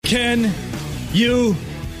Can you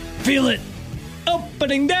feel it?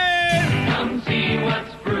 Opening day! Come see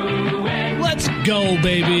what's brewing. Let's go,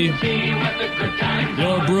 baby. Come see what the good times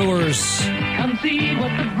Your are. Brewers Come see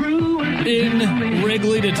what the Brewers in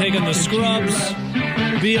Wrigley to take on the Scrubs.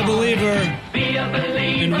 Be a believer. Be a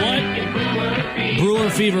believer In what? in Brewer Fever. Brewer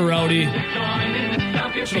Fever, Rowdy. Join in the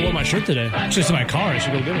South. I should have worn my shirt today. Actually, it's in my car. I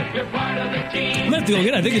should go get it. You're part of the team. I'm gonna have to go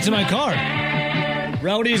get it. I think it's in my car.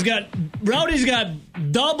 Rowdy's got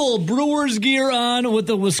double Brewers gear on with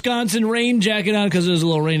the Wisconsin rain jacket on because it was a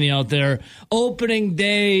little rainy out there. Opening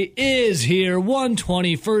day is here.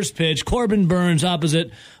 1:20 first pitch. Corbin Burns opposite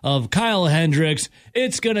of Kyle Hendricks.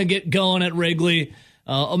 It's gonna get going at Wrigley,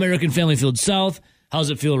 American Family Field South. How's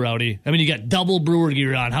it feel, Rowdy? I mean, you got double Brewer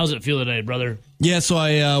gear on. How's it feel today, brother? Yeah, so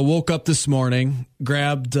I woke up this morning,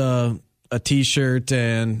 grabbed a T-shirt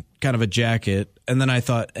and kind of a jacket, and then I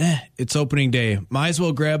thought, it's opening day. Might as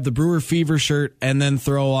well grab the Brewer Fever shirt and then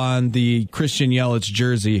throw on the Christian Yelich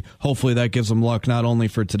jersey. Hopefully that gives them luck not only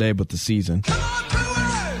for today, but the season.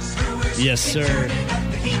 Yes, sir.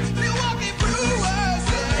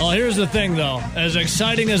 Well, here's the thing, though. As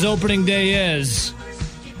exciting as opening day is,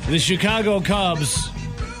 the Chicago Cubs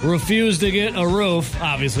refuse to get a roof.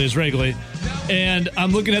 Obviously, it's Wrigley. And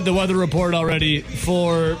I'm looking at the weather report already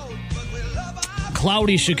for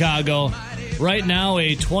cloudy Chicago. Right now,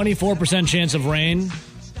 a 24% chance of rain.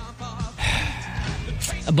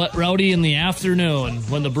 But, Rowdy, in the afternoon,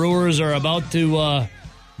 when the Brewers are about to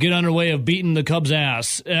get underway of beating the Cubs'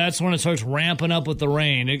 ass, that's when it starts ramping up with the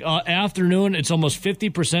rain. Afternoon, it's almost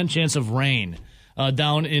 50% chance of rain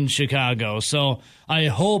down in Chicago. So I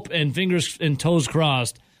hope, and fingers and toes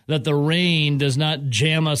crossed, that the rain does not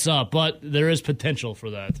jam us up. But there is potential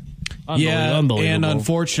for that. Yeah, Unbelievable. and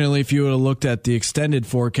unfortunately, if you would have looked at the extended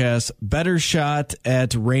forecast, better shot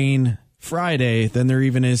at rain Friday than there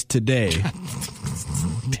even is today.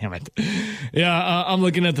 Damn it. Yeah, I'm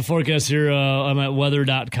looking at the forecast here. I'm at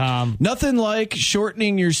weather.com. Nothing like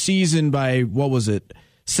shortening your season by,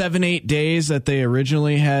 7-8 days that they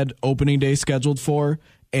originally had opening day scheduled for,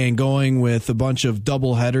 and going with a bunch of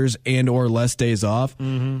double headers and or less days off.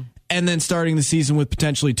 Mm-hmm. And then starting the season with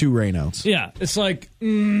potentially 2 rainouts. Yeah, it's like,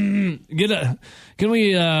 can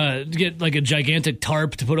we get like a gigantic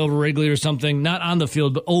tarp to put over Wrigley or something? Not on the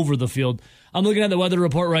field, but over the field. I'm looking at the weather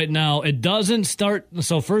report right now. It doesn't start,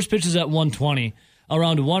 so first pitch is at 1:20.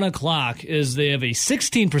 Around 1 o'clock is they have a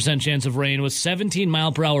 16% chance of rain with 17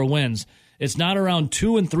 mile per hour winds. It's not around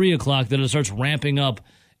 2 and 3 o'clock that it starts ramping up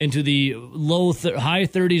into the high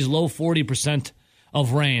 30s, low 40%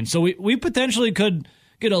 of rain. So we potentially could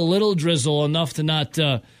get a little drizzle, enough to not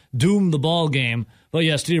doom the ball game. But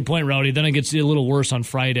yes, to your point, Rowdy, then it gets a little worse on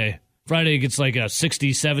Friday. Friday gets like a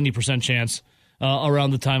 60, 70% chance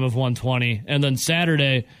around the time of 1:20. And then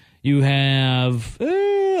Saturday, you have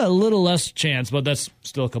a little less chance, but that's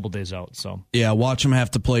still a couple days out. So yeah, watch them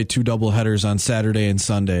have to play 2 doubleheaders on Saturday and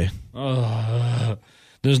Sunday.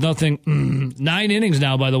 There's nothing. 9 innings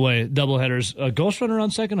now, by the way, doubleheaders. Ghost Runner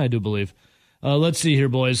on second, I do believe. Let's see here,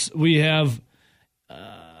 boys. We have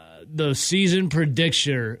the season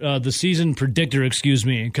predictor,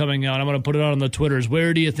 coming out. I'm going to put it out on the Twitters.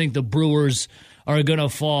 Where do you think the Brewers are going to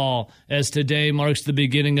fall as today marks the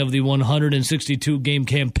beginning of the 162-game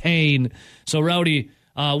campaign? So, Rowdy,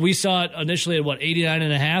 we saw it initially at,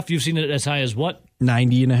 89.5? You've seen it as high as what?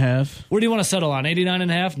 90.5. Where do you want to settle on?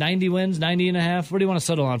 89.5? 90 wins? 90.5? Where do you want to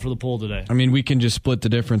settle on for the poll today? I mean, we can just split the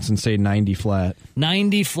difference and say 90 flat.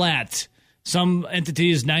 90 flat. Some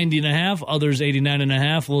entities 90.5, others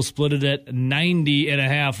 89.5. We'll split it at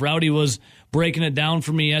 90.5. Rowdy was breaking it down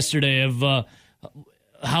for me yesterday of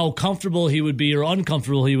how comfortable he would be or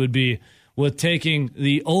uncomfortable he would be with taking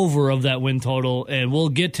the over of that win total, and we'll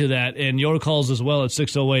get to that. And your calls as well at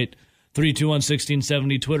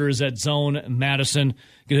 608-321-1670. Twitter is at Zone Madison. You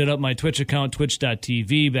can hit up my Twitch account,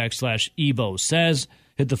 twitch.tv/Ebo Says.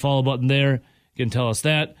 Hit the follow button there. You can tell us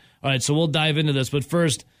that. All right, so we'll dive into this. But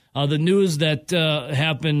first, the news that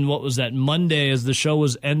happened, Monday as the show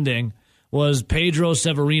was ending, was Pedro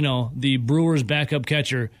Severino, the Brewers' backup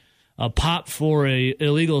catcher, popped for a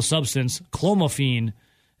illegal substance, clomiphene,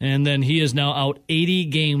 and then he is now out 80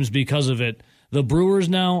 games because of it. The Brewers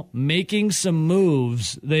now making some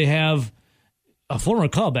moves. They have a former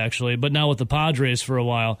Cub, actually, but now with the Padres for a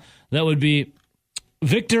while. That would be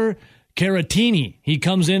Victor Caratini. He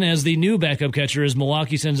comes in as the new backup catcher as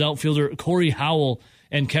Milwaukee sends outfielder Corey Howell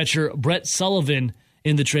and catcher Brett Sullivan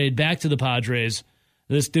in the trade back to the Padres.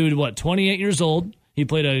 This dude, 28 years old. He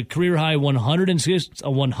played a career-high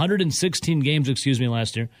 116 games,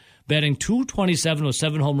 last year, batting .227 with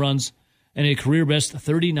 7 home runs and a career-best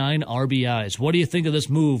 39 RBIs. What do you think of this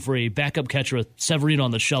move for a backup catcher with Severino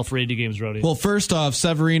on the shelf for 80 games, Rowdy? Well, first off,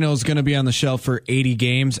 Severino's going to be on the shelf for 80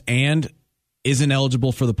 games and isn't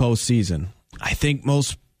eligible for the postseason. I think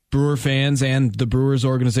most Brewer fans and the Brewers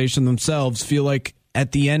organization themselves feel like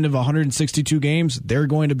at the end of 162 games, they're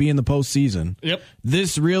going to be in the postseason. Yep.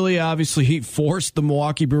 This really obviously forced the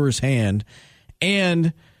Milwaukee Brewers' hand.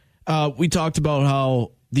 And we talked about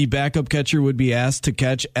how the backup catcher would be asked to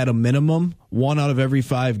catch at a minimum 1 out of every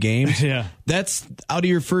 5 games. Yeah. That's out of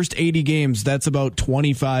your first 80 games. That's about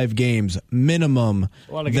 25 games minimum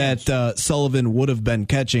that Sullivan would have been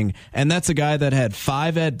catching. And that's a guy that had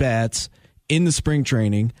 5 at-bats in the spring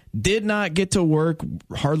training, did not get to work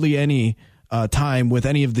hardly any time with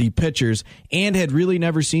any of the pitchers, and had really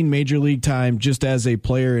never seen major league time just as a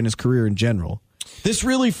player in his career in general. This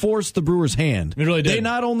really forced the Brewers' hand. It really did. They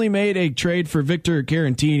not only made a trade for Victor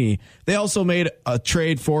Caratini, they also made a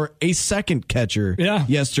trade for a second catcher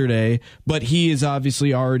yesterday, but he is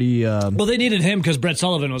obviously already... well, they needed him because Brett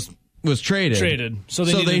Sullivan was traded. So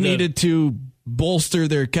they needed to bolster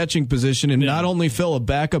their catching position and not only fill a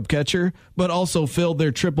backup catcher, but also fill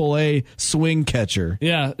their AAA swing catcher.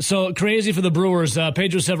 Yeah, so crazy for the Brewers.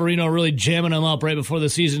 Pedro Severino really jamming them up right before the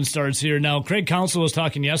season starts here. Now, Craig Counsell was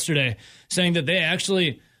talking yesterday, saying that they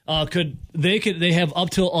actually they have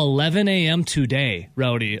up till 11 a.m. today,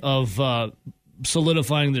 Rowdy, of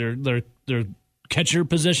solidifying their catcher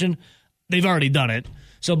position. They've already done it.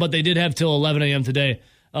 So, but they did have till 11 a.m. today.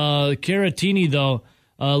 Caratini, though,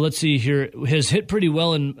 let's see here, has hit pretty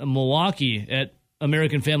well in Milwaukee at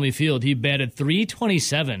American Family Field. He batted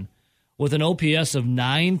 .327 with an OPS of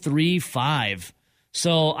 .935.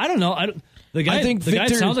 So I don't know. The guy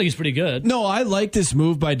sounds like he's pretty good. No, I like this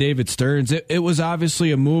move by David Stearns. It was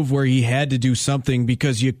obviously a move where he had to do something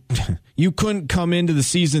because you couldn't come into the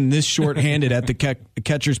season this shorthanded at the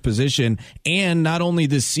catcher's position, and not only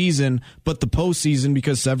this season but the postseason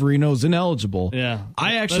because Severino's ineligible. Yeah,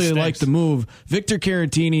 I actually like the move. Victor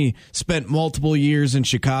Caratini spent multiple years in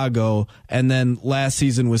Chicago and then last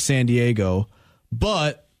season with San Diego,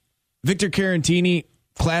 but Victor Caratini,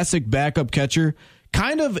 classic backup catcher.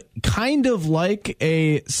 Kind of like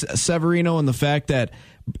a Severino in the fact that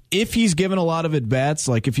if he's given a lot of at-bats,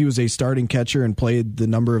 like if he was a starting catcher and played the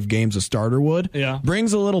number of games a starter would,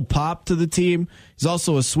 brings a little pop to the team. He's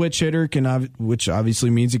also a switch hitter, which obviously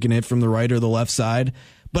means he can hit from the right or the left side.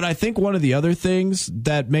 But I think one of the other things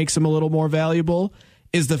that makes him a little more valuable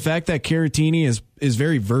is the fact that Caratini is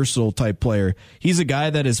very versatile type player. He's a guy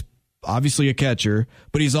that is obviously a catcher,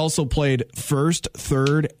 but he's also played first,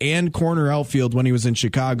 third, and corner outfield when he was in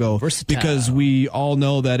Chicago. Versatile. Because we all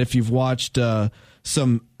know that if you've watched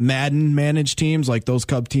some Madden managed teams like those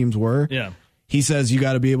Cub teams were, he says you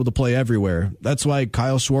got to be able to play everywhere. That's why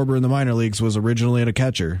Kyle Schwarber in the minor leagues was originally a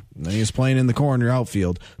catcher. And he was playing in the corner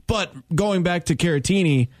outfield. But going back to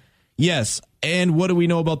Caratini, yes. And what do we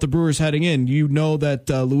know about the Brewers heading in? You know that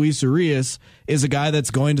Luis Urias is a guy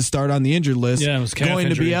that's going to start on the injured list. Yeah, it was calf going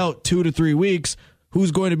injury. to be out 2 to 3 weeks.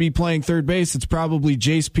 Who's going to be playing third base? It's probably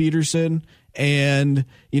Jace Peterson and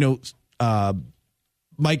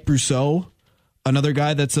Mike Brousseau, another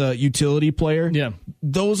guy that's a utility player. Yeah,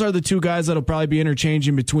 those are the 2 guys that'll probably be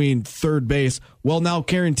interchanging between third base. Well, now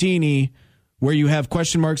Caratini, where you have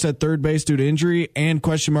question marks at third base due to injury and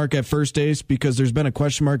question mark at first base because there's been a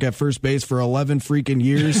question mark at first base for 11 freaking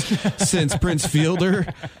years since Prince Fielder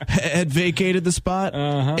had vacated the spot,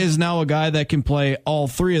 is now a guy that can play all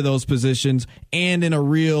 3 of those positions, and in a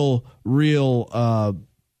real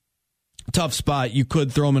tough spot, you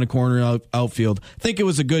could throw him in a corner outfield. I think it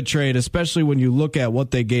was a good trade, especially when you look at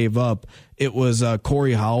what they gave up. It was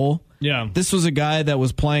Corey Howell. Yeah. This was a guy that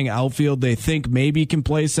was playing outfield. They think maybe can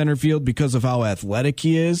play center field because of how athletic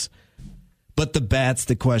he is. But the bat's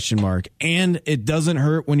the question mark. And it doesn't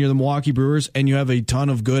hurt when you're the Milwaukee Brewers and you have a ton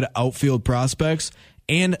of good outfield prospects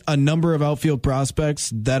and a number of outfield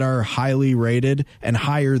prospects that are highly rated and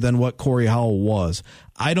higher than what Corey Howell was.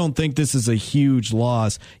 I don't think this is a huge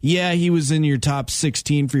loss. Yeah, he was in your top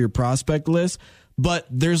 16 for your prospect list, but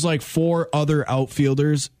there's like 4 other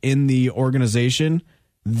outfielders in the organization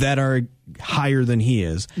that are higher than he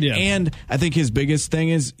is. Yeah. And I think his biggest thing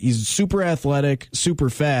is he's super athletic,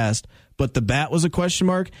 super fast, but the bat was a question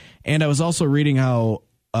mark. And I was also reading how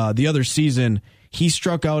the other season he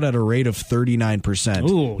struck out at a rate of 39%.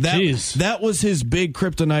 Ooh, jeez. That was his big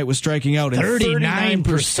kryptonite, was striking out.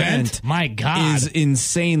 39%? My God. Is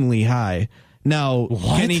insanely high. Now,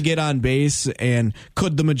 can he get on base, and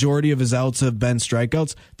could the majority of his outs have been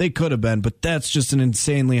strikeouts? They could have been, but that's just an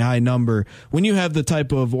insanely high number. When you have the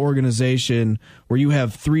type of organization where you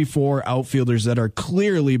have 3-4 outfielders that are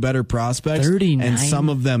clearly better prospects, 39? And some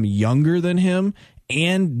of them younger than him,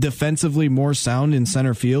 and defensively more sound in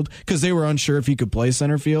center field, because they were unsure if he could play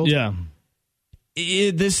center field. Yeah.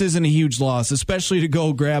 This isn't a huge loss, especially to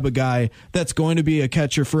go grab a guy that's going to be a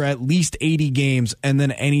catcher for at least 80 games and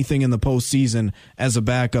then anything in the postseason as a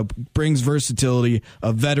backup. Brings versatility,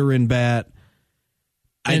 a veteran bat.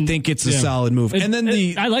 I think it's a solid move. And then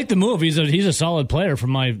I like the move. He's a solid player from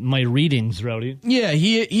my readings, Rowdy. Yeah,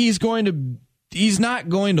 he's not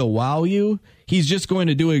going to wow you. He's just going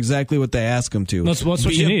to do exactly what they ask him to. That's what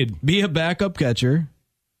you need. Be a backup catcher.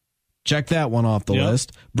 Check that one off the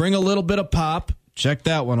list. Bring a little bit of pop. Check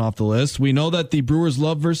that one off the list. We know that the Brewers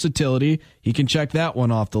love versatility. He can check that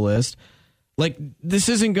one off the list. Like, this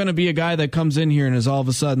isn't going to be a guy that comes in here and is all of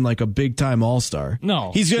a sudden like a big-time all-star.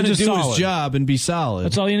 No. He's going to do solid. his job and be solid.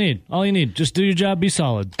 That's all you need. All you need. Just do your job, be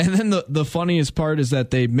solid. And then the funniest part is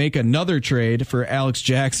that they make another trade for Alex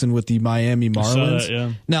Jackson with the Miami Marlins.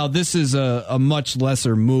 Yeah. Now, this is a much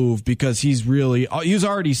lesser move because he was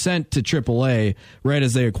already sent to AAA right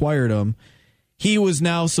as they acquired him. He was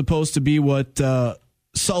now supposed to be what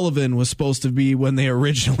Sullivan was supposed to be when they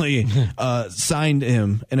originally signed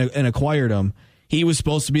him and acquired him. He was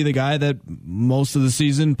supposed to be the guy that most of the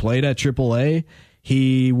season played at AAA.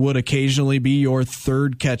 He would occasionally be your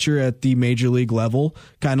third catcher at the major league level,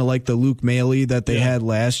 kind of like the Luke Maile that they had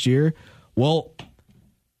last year. Well,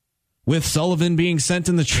 with Sullivan being sent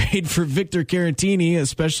in the trade for Victor Caratini,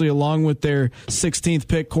 especially along with their 16th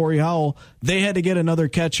pick, Corey Howell, they had to get another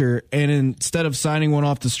catcher, and instead of signing one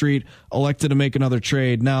off the street, elected to make another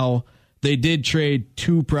trade. Now, they did trade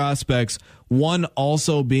 2 prospects, one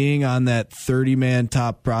also being on that 30-man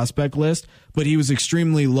top prospect list, but he was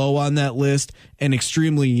extremely low on that list and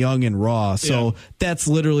extremely young and raw. So that's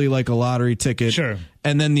literally like a lottery ticket. Sure.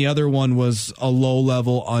 And then the other one was a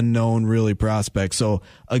low-level, unknown, really prospect. So,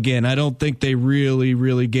 again, I don't think they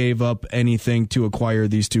really gave up anything to acquire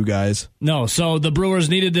these 2 guys. No, so the Brewers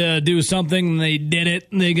needed to do something, and they did it.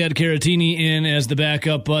 They got Caratini in as the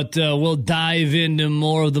backup, but we'll dive into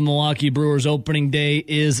more of the Milwaukee Brewers. Opening day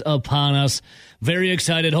is upon us. Very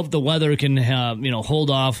excited. Hope the weather can hold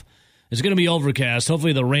off. It's going to be overcast.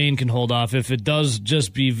 Hopefully the rain can hold off. If it does,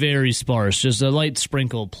 just be very sparse. Just a light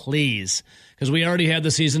sprinkle, please. Because we already had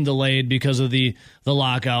the season delayed because of the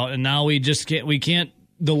lockout, and now we can't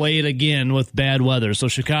delay it again with bad weather. So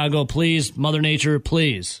Chicago, please, Mother Nature,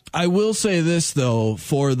 please. I will say this, though,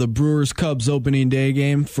 for the Brewers-Cubs opening day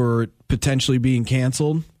game for potentially being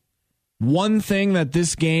canceled. One thing that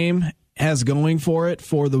this game has going for it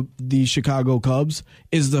for the Chicago Cubs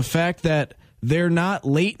is the fact that they're not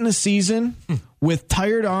late in the season with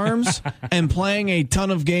tired arms and playing a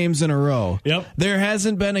ton of games in a row. Yep. There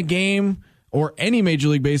hasn't been a game or any Major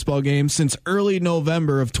League Baseball game since early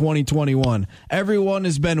November of 2021. Everyone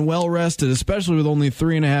has been well rested, especially with only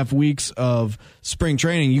 3.5 weeks of spring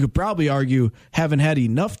training. You could probably argue haven't had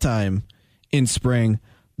enough time in spring.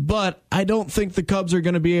 But I don't think the Cubs are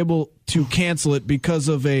going to be able to cancel it because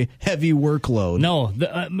of a heavy workload. No,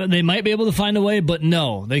 they might be able to find a way, but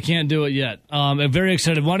no, they can't do it yet. I'm very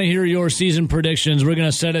excited. Want to hear your season predictions. We're going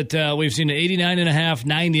to set it, we've seen 89.5,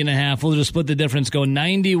 90.5. We'll just split the difference. Go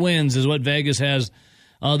 90 wins is what Vegas has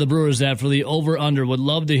the Brewers at for the over-under. Would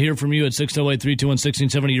love to hear from you at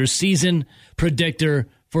 608-321-1670, your season predictor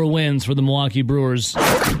for wins for the Milwaukee Brewers.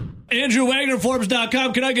 Andrew Wagner,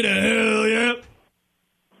 Forbes.com. Can I get a hell yeah?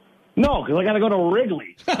 No, because I got to go to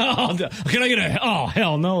Wrigley. Can I get a... Oh,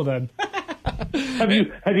 hell no, then. Have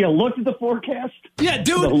you looked at the forecast? Yeah,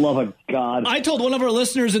 dude. For the love of God. I told one of our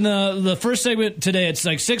listeners in the first segment today, it's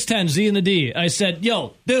like 610, Z and the D. I said,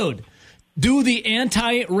 yo, dude, do the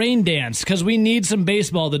anti-rain dance because we need some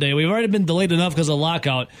baseball today. We've already been delayed enough because of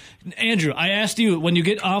lockout. Andrew, I asked you, when you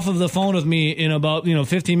get off of the phone with me in about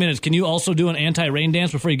 15 minutes, can you also do an anti-rain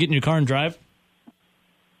dance before you get in your car and drive?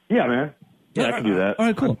 Yeah, man. Yeah, I can do that. All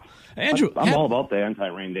right, cool. Andrew, I'm all about the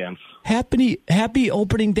anti-rain dance. Happy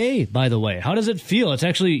opening day, by the way. How does it feel? It's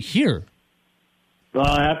actually here. Well,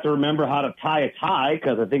 I have to remember how to tie a tie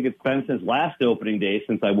because I think it's been since last opening day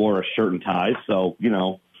since I wore a shirt and tie. So,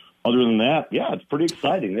 other than that, yeah, it's pretty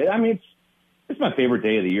exciting. I mean, it's my favorite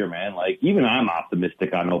day of the year, man. Like, even I'm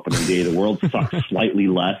optimistic on opening day. The world sucks slightly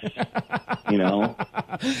less,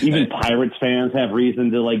 Even Pirates fans have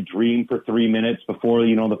reason to, dream for 3 minutes before,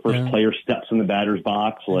 the first player steps in the batter's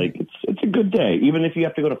box. Like, it's a good day, even if you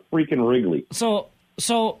have to go to freaking Wrigley.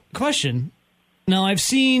 So question, Now, I've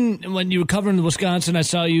seen when you were covering Wisconsin, I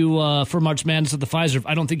saw you for March Madness at the Pfizer.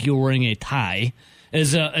 I don't think you were wearing a tie.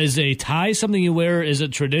 Is a tie something you wear? Is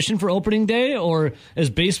it tradition for opening day, or is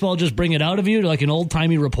baseball just bring it out of you like an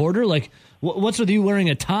old-timey reporter? Like, what's with you wearing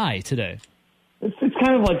a tie today? It's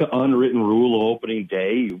kind of like an unwritten rule of opening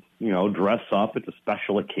day. You dress up. It's a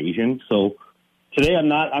special occasion. So today I'm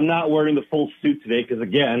not wearing the full suit today because,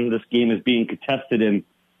 again, this game is being contested in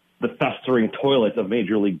the festering toilet of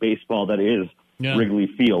Major League Baseball that is Wrigley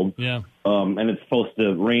Field. Yeah. And it's supposed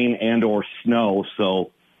to rain and or snow.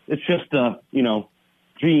 So it's just,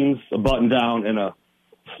 jeans, a button down, and a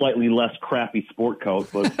slightly less crappy sport coat.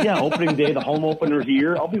 But, yeah, opening day, the home opener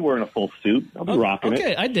here, I'll be wearing a full suit. I'll be rocking it.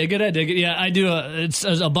 Okay, I dig it. Yeah, I do. It's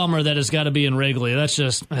a bummer that it's got to be in Wrigley. That's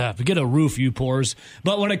just, get a roof, you pores.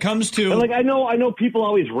 But when it comes to... And I know people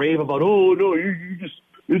always rave about, oh, no, you just...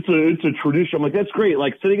 It's a tradition. I'm like, that's great.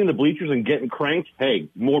 Like, sitting in the bleachers and getting cranked, hey,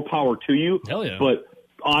 more power to you. Hell yeah. But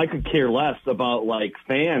I could care less about,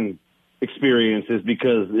 fan experiences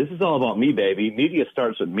because this is all about me, baby. Media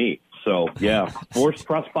starts with me. So, yeah, forced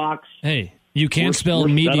press box. Hey, you can't spell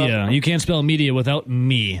media. Setup. You can't spell media without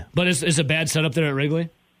me. But is a bad setup there at Wrigley?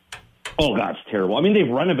 Oh, God, it's terrible. I mean, they've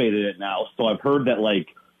renovated it now. So I've heard that,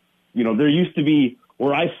 there used to be,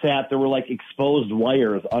 where I sat, there were exposed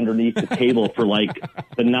wires underneath the table for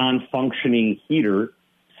the non-functioning heater.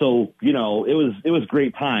 So, it was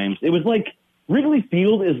great times. It was Wrigley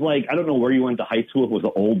Field is I don't know where you went to high school. It was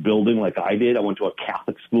an old building like I did. I went to a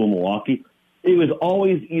Catholic school in Milwaukee. It was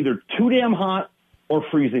always either too damn hot or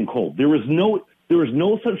freezing cold. There was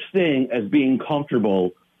no such thing as being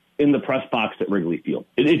comfortable in the press box at Wrigley Field.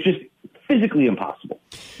 It's just physically impossible.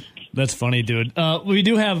 That's funny, dude. We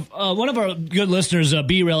do have one of our good listeners,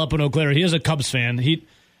 B-Rail up in Eau Claire. He is a Cubs fan.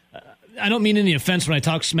 I don't mean any offense when I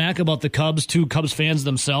talk smack about the Cubs to Cubs fans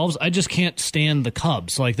themselves. I just can't stand the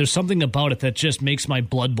Cubs. There's something about it that just makes my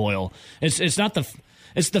blood boil. It's not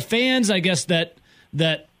it's the fans, I guess,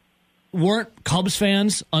 that weren't Cubs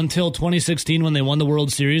fans until 2016 when they won the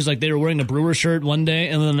World Series. They were wearing a Brewer shirt one day,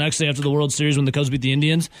 and then the next day after the World Series when the Cubs beat the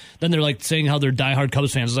Indians, then they're saying how they're diehard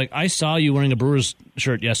Cubs fans. It's I saw you wearing a Brewers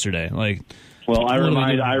shirt yesterday. Well, I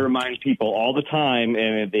remind people all the time,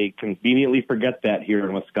 and they conveniently forget that here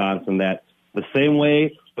in Wisconsin, that the same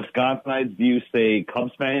way Wisconsinites view, say,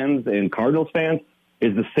 Cubs fans and Cardinals fans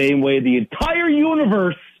is the same way the entire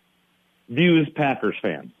universe views Packers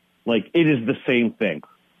fans. It is the same thing.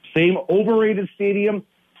 Same overrated stadium,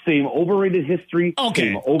 same overrated history.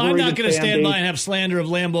 Okay, I'm not going to stand by and have slander of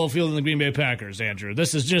Lambeau Field and the Green Bay Packers, Andrew.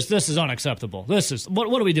 This is unacceptable.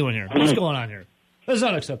 What are we doing here? What's going on here? This is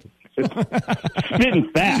unacceptable.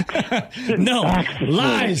 Spitting facts. No,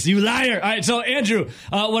 lies, you liar. All right, so Andrew,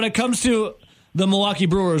 when it comes to the Milwaukee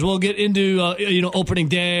Brewers, we'll get into opening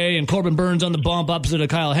day and Corbin Burns on the bump opposite of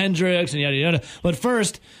Kyle Hendricks and yada yada. But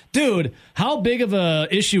first, dude, how big of a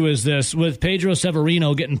issue is this with Pedro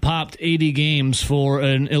Severino getting popped 80 games for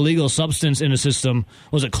an illegal substance in his system?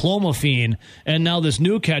 Was it clomiphene? And now this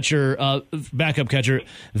new catcher, backup catcher,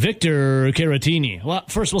 Victor Caratini. Well,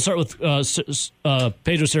 first we'll start with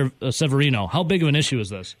Pedro Severino. How big of an issue is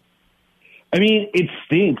this? I mean, it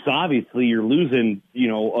stinks. Obviously, you're losing,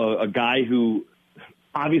 a guy who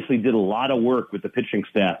obviously did a lot of work with the pitching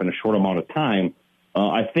staff in a short amount of time.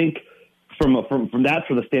 I think from that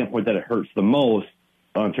sort of standpoint that it hurts the most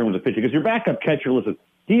in terms of pitching, because your backup catcher, listen,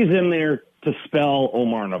 he's in there to spell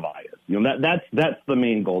Omar Narvaez. That's the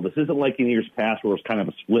main goal. This isn't like in years past where it was kind of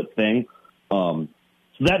a split thing. So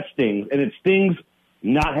that stings, and it stings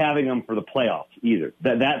not having them for the playoffs either.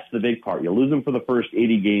 That's the big part. You lose them for the first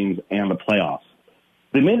 80 games and the playoffs.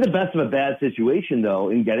 They made the best of a bad situation, though,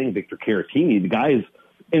 in getting Victor Caratini. The guy is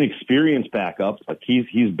an experienced backup.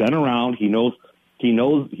 He's been around. He knows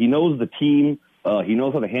the team. He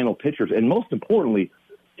knows how to handle pitchers. And most importantly,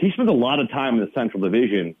 he spent a lot of time in the Central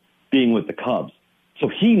Division being with the Cubs. So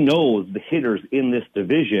he knows the hitters in this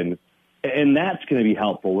division, and that's going to be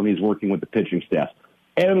helpful when he's working with the pitching staff.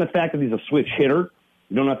 And the fact that he's a switch hitter,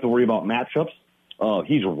 you don't have to worry about matchups.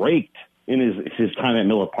 He's raked in his time at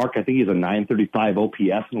Miller Park. I think he's a 935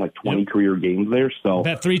 OPS in 20 career games there. So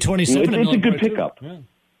that 327. It's a good pickup.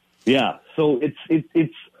 Yeah. So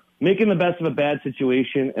it's making the best of a bad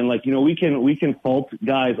situation. And we can fault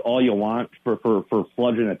guys all you want for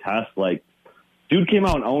fludging a test. Dude came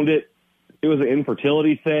out and owned it. It was an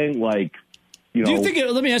infertility thing. Do you think?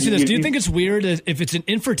 Let me ask you this: do you think it's weird if it's an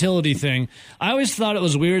infertility thing? I always thought it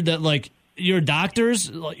was weird that your doctors,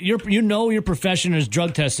 your profession is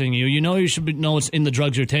drug testing you. You should know what's in the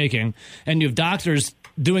drugs you're taking, and you have doctors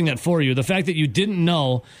doing that for you. The fact that you didn't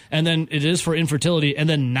know, and then it is for infertility, and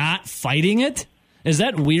then not fighting it, is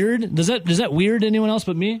that weird? Does that weird anyone else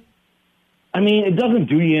but me? I mean, it doesn't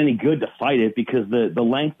do you any good to fight it because the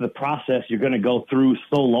length of the process you're going to go through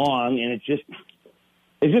so long, and it's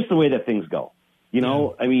just the way that things go. You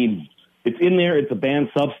know, I mean, it's in there. It's a banned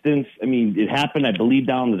substance. I mean, it happened, I believe,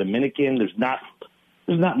 down in the Dominican. There's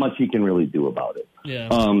not much you can really do about it. Yeah.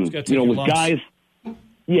 You know, with guys,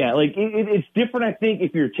 yeah, like it's different. I think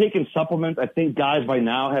if you're taking supplements, I think guys by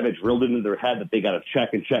now have it drilled into their head that they got to check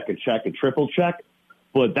and check and check and triple check.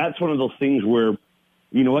 But that's one of those things where,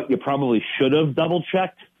 you know what, you probably should have double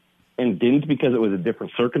checked and didn't because it was a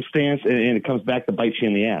different circumstance, and it comes back to bite you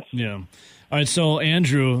in the ass. Yeah. All right, so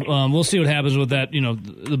Andrew, we'll see what happens with that, you know,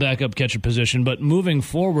 the backup catcher position. But moving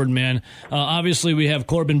forward, man, obviously we have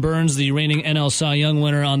Corbin Burns, the reigning NL Cy Young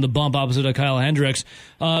winner, on the bump opposite of Kyle Hendricks.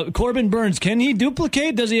 Corbin Burns, can he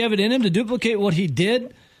duplicate? Does he have it in him to duplicate what he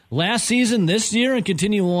did last season, this year, and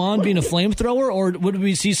continue on being a flamethrower? Or would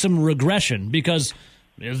we see some regression? Because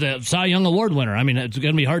is the Cy Young Award winner. I mean, it's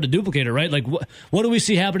going to be hard to duplicate it, right? Like, what do we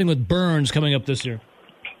see happening with Burns coming up this year?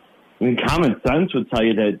 I mean, common sense would tell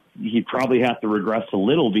you that he'd probably have to regress a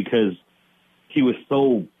little because he was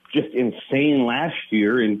so just insane last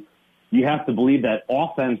year, and you have to believe that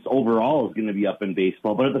offense overall is going to be up in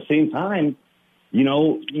baseball. But at the same time, you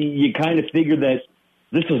know, you kind of figure that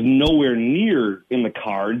this is nowhere near in the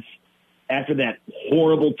cards after that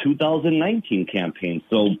horrible 2019 campaign.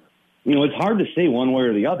 So, you know, it's hard to say one way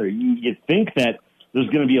or the other. You'd think that there's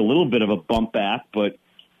going to be a little bit of a bump back, but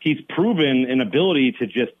he's proven an ability to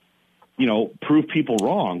just, you know, prove people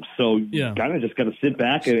wrong. So you kind of just got to sit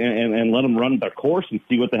back and let them run their course and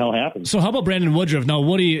see what the hell happens. So how about Brandon Woodruff? Now,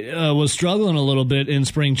 Woody was struggling a little bit in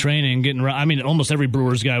spring training. I mean, almost every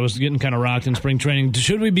Brewers guy was getting kind of rocked in spring training.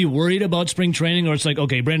 Should we be worried about spring training? Or it's like,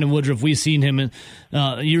 okay, Brandon Woodruff, we've seen him in,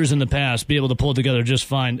 years in the past be able to pull it together just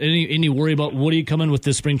fine. Any worry about Woody coming with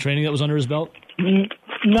this spring training that was under his belt?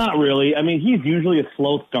 Not really. I mean, he's usually a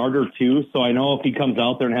slow starter too, so I know if he comes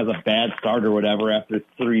out there and has a bad start or whatever after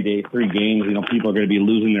 3 games, you know, people are going to be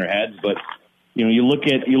losing their heads. But you know, you look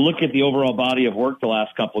at the overall body of work the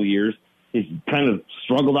last couple of years. He's kind of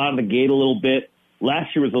struggled out of the gate a little bit.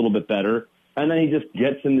 Last year was a little bit better, and then he just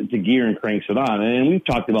gets into gear and cranks it on. And we've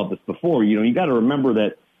talked about this before. You know, you got to remember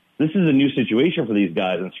that this is a new situation for these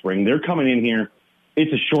guys in spring. They're coming in here.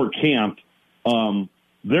 It's a short camp.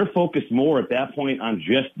 They're focused more at that point on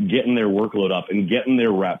just getting their workload up and getting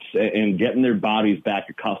their reps and getting their bodies back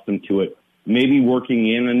accustomed to it, maybe working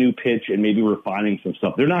in a new pitch and maybe refining some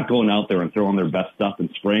stuff. They're not going out there and throwing their best stuff in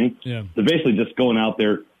spring. Yeah. They're basically just going out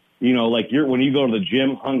there, you know, like when you go to the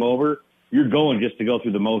gym hungover, you're going just to go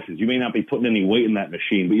through the motions. You may not be putting any weight in that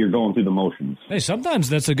machine, but you're going through the motions. Hey, sometimes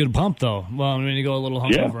that's a good pump, though. Well, I mean, you go a little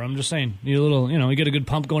hungover. Yeah. I'm just saying. You get a good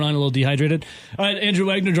pump going on, a little dehydrated. All right, Andrew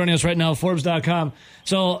Wagner joining us right now, Forbes.com.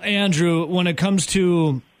 So, Andrew, when it comes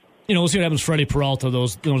to, you know, we'll see what happens with Freddie Peralta,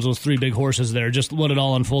 those three big horses there, just let it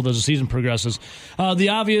all unfold as the season progresses. The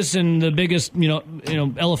obvious and the biggest, you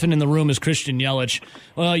know, elephant in the room is Christian Yelich.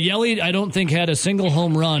 Yelich, I don't think, had a single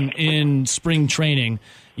home run in spring training.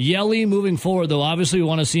 Yelly moving forward, though, obviously we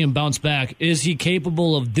want to see him bounce back. Is he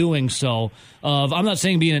capable of doing so? I'm not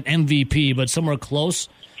saying being an MVP, but somewhere close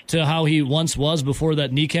to how he once was before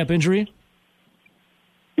that kneecap injury?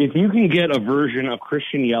 If you can get a version of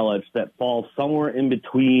Christian Yelich that falls somewhere in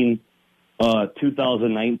between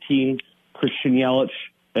 2019 Christian Yelich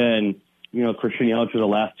and, you know, Christian Yelich for the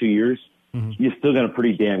last 2 years, you still got a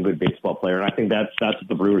pretty damn good baseball player. And I think that's what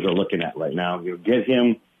the Brewers are looking at right now. You know, get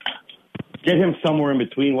him somewhere in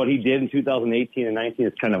between what he did in 2018 and 19.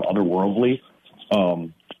 It's kind of otherworldly.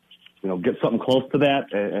 You know, get something close to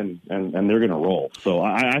that, and they're going to roll. So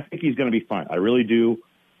I think he's going to be fine. I really do.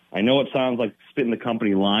 I know it sounds like spitting the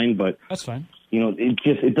company line, but that's fine. You know,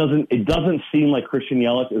 it doesn't seem like Christian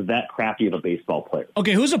Yelich is that crappy of a baseball player.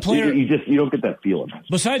 Okay, who's a player? You don't get that feeling.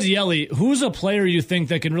 Besides Yelly, who's a player you think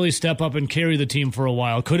that can really step up and carry the team for a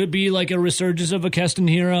while? Could it be like a resurgence of a Keston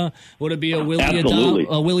Hiura? Would it be a Willie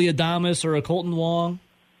Adames or a Colton Wong?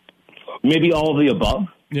 Maybe all of the above.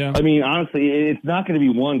 Yeah. I mean, honestly, it's not going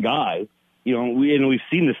to be one guy. You know, we've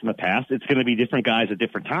seen this in the past. It's going to be different guys at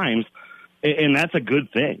different times, and that's a good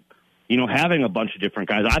thing. You know, having a bunch of different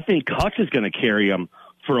guys. I think Kutch is going to carry him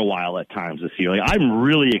for a while at times this year. Like, I'm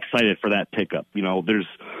really excited for that pickup. You know, there's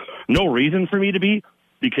no reason for me to be,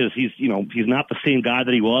 because he's not the same guy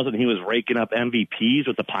that he was when he was raking up MVPs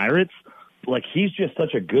with the Pirates. Like, he's just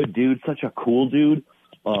such a good dude, such a cool dude.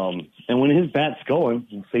 And when his bat's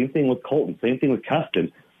going, same thing with Colton, same thing with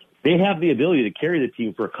Keston. They have the ability to carry the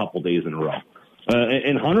team for a couple days in a row.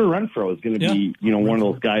 And Hunter Renfroe is going to be, one of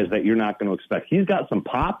those guys that you're not going to expect. He's got some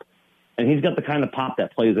pop. And he's got the kind of pop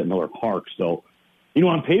that plays at Miller Park. So,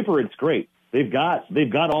 on paper, it's great. They've got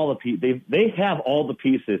all the pieces. They have all the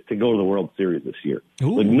pieces to go to the World Series this year.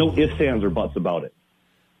 Ooh. Like no ifs, ands, or buts about it.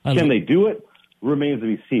 Can they do it? Remains to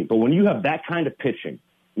be seen. But when you have that kind of pitching,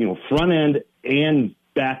 front end and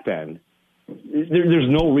back end, there's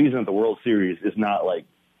no reason that the World Series is not like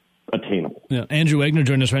attainable. Yeah, Andrew Wagner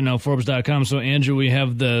joined us right now, Forbes.com. So, Andrew, we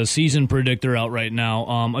have the season predictor out right now.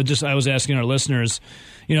 I was asking our listeners,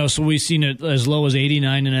 so we've seen it as low as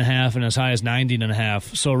 89.5 and as high as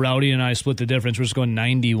 90.5. So, Rowdy and I split the difference. We're just going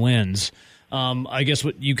 90 wins. I guess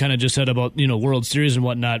what you kind of just said about World Series and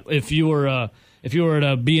whatnot. If you were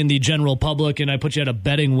to be in the general public and I put you at a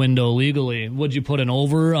betting window legally, would you put an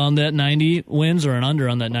over on that 90 wins or an under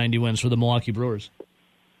on that 90 wins for the Milwaukee Brewers?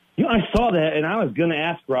 I saw that, and I was going to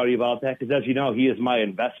ask Rowdy about that because, as you know, he is my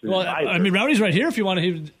investment advisor. I mean, Rowdy's right here if you want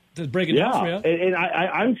to break it down for you. And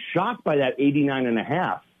I'm shocked by that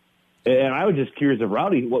 89.5. And I was just curious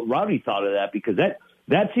what Rowdy thought of that because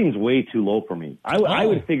that seems way too low for me. I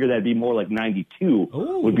would figure that'd be more like 92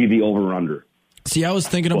 would be the over-under. See, I was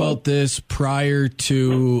thinking about this prior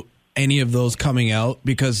to any of those coming out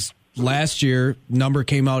because last year, number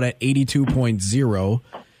came out at 82.0.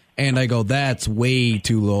 And I go, that's way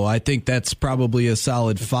too low. I think that's probably a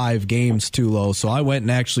solid 5 games too low. So I went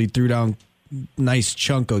and actually threw down a nice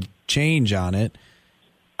chunk of change on it.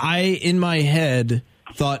 I, in my head,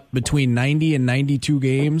 thought between 90 and 92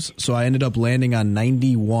 games, so I ended up landing on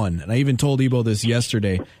 91. And I even told Ebo this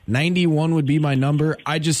yesterday. 91 would be my number.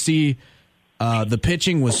 I just see the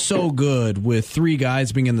pitching was so good with 3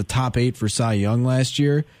 guys being in the top 8 for Cy Young last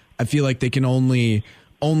year. I feel like they can only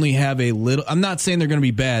have a little. I'm not saying they're going to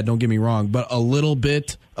be bad, don't get me wrong, but a little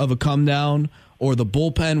bit of a come down, or the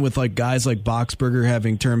bullpen with like guys like Boxberger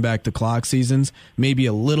having turned back the clock seasons, maybe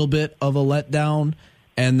a little bit of a letdown.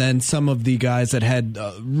 And then some of the guys that had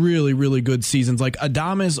really, really good seasons, like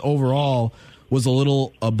Adames overall was a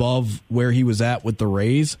little above where he was at with the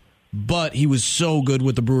Rays, but he was so good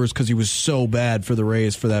with the Brewers because he was so bad for the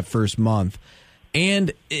Rays for that first month.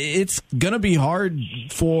 And it's going to be hard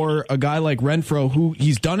for a guy like Renfroe, who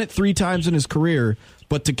he's done it 3 times in his career,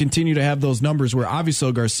 but to continue to have those numbers where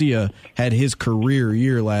Avisail Garcia had his career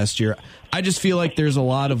year last year. I just feel like there's a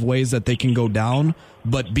lot of ways that they can go down,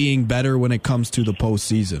 but being better when it comes to the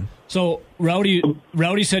postseason. So Rowdy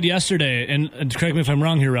said yesterday, and correct me if I'm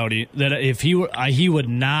wrong here, Rowdy, that if he would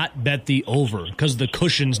not bet the over because the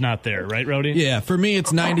cushion's not there, right, Rowdy? Yeah, for me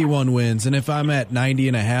it's 91 wins, and if I'm at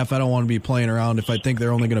 90.5, I don't want to be playing around if I think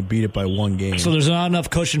they're only going to beat it by 1 game. So there's not enough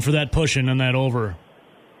cushion for that pushing and that over.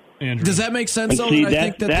 Andrew. Does that make sense? Though? See, I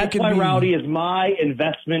think that's why Rowdy is my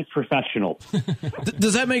investment professional.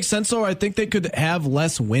 Does that make sense? Though I think they could have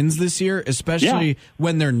less wins this year, especially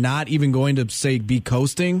when they're not even going to say be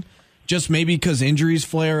coasting. Just maybe because injuries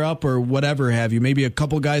flare up or whatever have you. Maybe a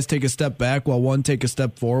couple guys take a step back while one take a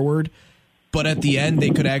step forward. But at the end, they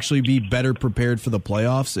could actually be better prepared for the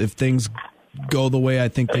playoffs if things go the way I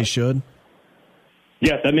think they should.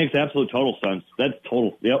 Yes, that makes absolute total sense. That's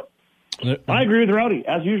total. Yep. I agree with Rowdy,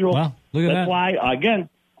 as usual. Wow, look at That's why, again,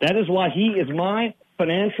 that is why he is my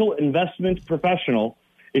financial investment professional.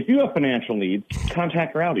 If you have financial needs,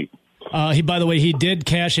 contact Rowdy. By the way, he did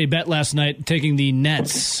cash a bet last night, taking the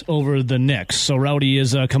Nets over the Knicks. So Rowdy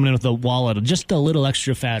is coming in with the wallet just a little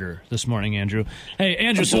extra fatter this morning, Andrew. Hey,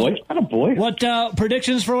 Andrew, what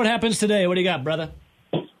predictions for what happens today? What do you got, brother?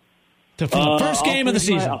 For the first game of the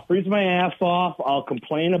season. I'll freeze my ass off. I'll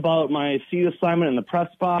complain about my seat assignment in the press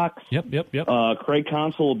box. Yep. Craig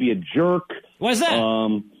Counsell will be a jerk. Why is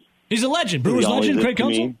that? He's a legend. Brewers legend, Craig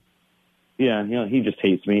Counsell? Yeah, he just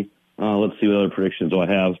hates me. Let's see what other predictions do I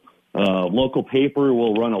have. Local paper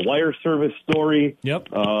will run a wire service story. Yep.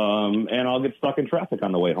 And I'll get stuck in traffic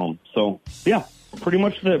on the way home. So yeah, pretty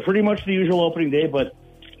much the usual opening day. But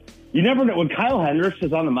you never know when Kyle Hendricks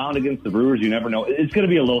is on the mound against the Brewers. You never know. It's going to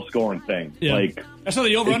be a low scoring thing. Yeah. I saw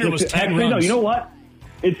the over under was 10 runs. No, you know what?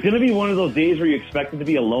 It's going to be one of those days where you expect it to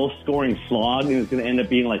be a low scoring slog, and it's going to end up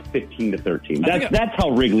being like 15-13. That's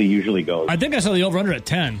how Wrigley usually goes. I think I saw the over under at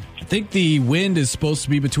 10. I think the wind is supposed to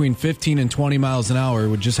be between 15 and 20 miles an hour.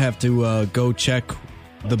 We'd just have to go check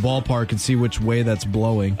the ballpark and see which way that's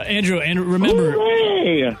blowing. Andrew, remember,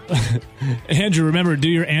 Andrew, remember, do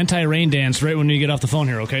your anti-rain dance right when you get off the phone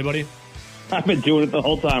here, okay, buddy? I've been doing it the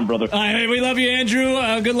whole time, brother. We love you,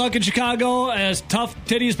 Andrew. Good luck in Chicago. As tough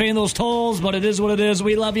titties paying those tolls, but it is what it is.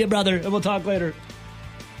 We love you, brother, and we'll talk later.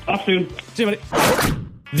 Talk soon. See you, buddy.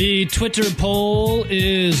 The Twitter poll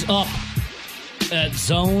is up at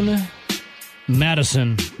Zone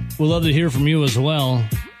Madison. We'd love to hear from you as well.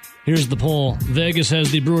 Here's the poll. Vegas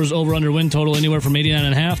has the Brewers over-under win total anywhere from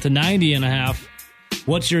 89.5 to 90.5.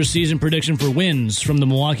 What's your season prediction for wins from the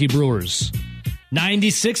Milwaukee Brewers?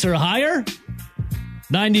 96 or higher.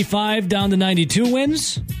 95 down to 92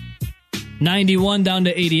 wins. 91 down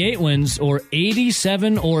to 88 wins, or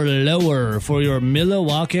 87 or lower for your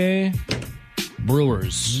Milwaukee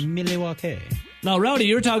Brewers. Milwaukee. Now, Rowdy,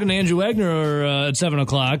 you were talking to Andrew Wagner at 7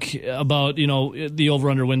 o'clock about, the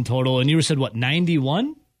over-under win total, and you said,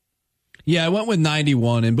 91? Yeah, I went with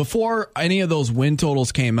 91. And before any of those win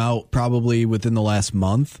totals came out, probably within the last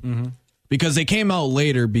month, because they came out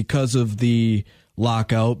later because of the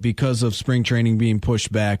lockout, because of spring training being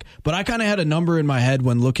pushed back. But I kind of had a number in my head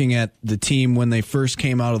when looking at the team when they first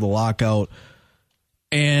came out of the lockout.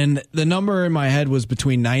 And the number in my head was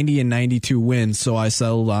between 90 and 92 wins, so I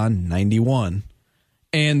settled on 91.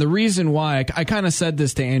 And the reason why, I kind of said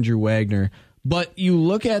this to Andrew Wagner, but you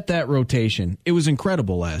look at that rotation, it was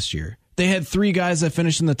incredible last year. They had 3 guys that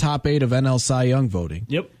finished in the top 8 of NL Cy Young voting.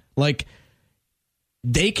 Yep. Like,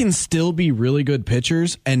 they can still be really good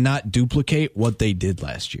pitchers and not duplicate what they did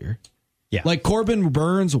last year. Yeah. Like, Corbin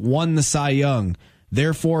Burns won the Cy Young.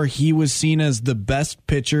 Therefore, he was seen as the best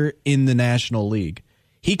pitcher in the National League.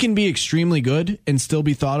 He can be extremely good and still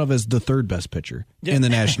be thought of as the 3rd best pitcher in the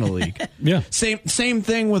National League. Yeah. Same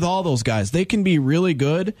thing with all those guys. They can be really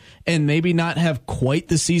good and maybe not have quite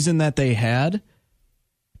the season that they had,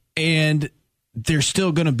 and they're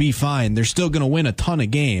still going to be fine. They're still going to win a ton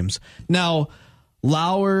of games. Now,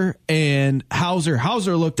 Lauer and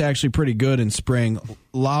Hauser looked actually pretty good in spring.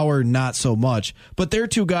 Lauer, not so much. But they're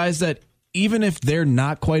 2 guys that, even if they're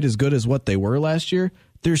not quite as good as what they were last year,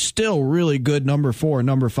 they're still really good number 4,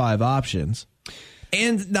 number 5 options.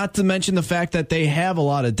 And not to mention the fact that they have a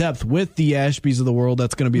lot of depth with the Ashbys of the world.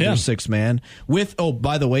 That's going to be their 6th man. With,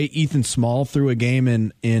 by the way, Ethan Small threw a game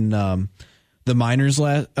in the minors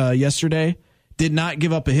yesterday. Did not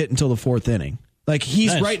give up a hit until the 4th inning. Like,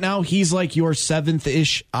 he's nice. Right now, he's like your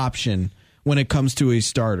 7th-ish option when it comes to a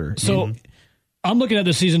starter. So I'm looking at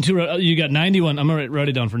the season, too. You got 91. I'm going to write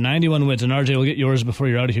it down for 91 wins, and RJ will get yours before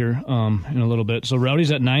you're out of here in a little bit. So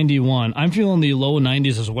Rowdy's at 91. I'm feeling the low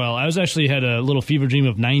 90s as well. I actually had a little fever dream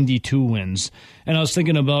of 92 wins, and I was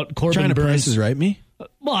thinking about Corbin Trying to Burns. Price is Right me?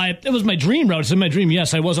 Well, it was my dream, Rowdy. It's in my dream,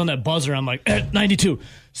 yes. I was on that buzzer. I'm like, 92.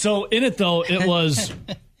 So in it, though, it was...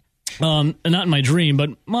 not in my dream, but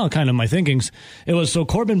kind of my thinkings. It was so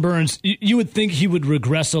Corbin Burns. You would think he would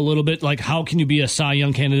regress a little bit. Like, how can you be a Cy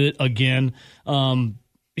Young candidate again?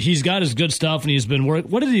 He's got his good stuff, and he's been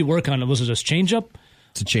What did he work on? Was it his changeup?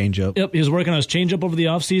 It's a changeup. Yep, he was working on his changeup over the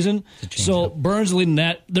offseason. So Burns leading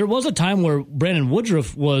that. There was a time where Brandon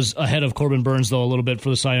Woodruff was ahead of Corbin Burns, though, a little bit for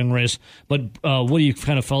the Cy Young race. But Woody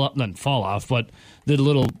kind of not fall off, but did a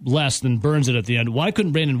little less than Burns did at the end. Why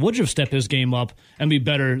couldn't Brandon Woodruff step his game up and be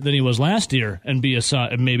better than he was last year and be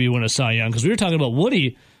maybe win a Cy Young? Because we were talking about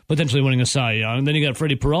Woody potentially winning a Cy Young. And then you got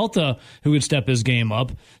Freddie Peralta, who could step his game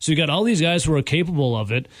up. So you got all these guys who are capable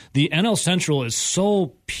of it. The NL Central is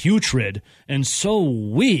so putrid and so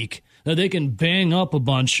weak that they can bang up a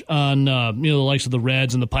bunch on the likes of the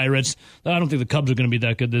Reds and the Pirates. I don't think the Cubs are going to be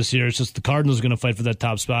that good this year. It's just the Cardinals are going to fight for that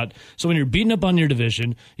top spot. So when you're beating up on your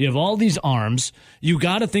division, you have all these arms. You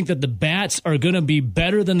got to think that the bats are going to be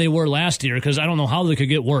better than they were last year, because I don't know how they could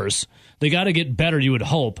get worse. They got to get better, you would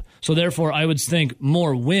hope. So therefore, I would think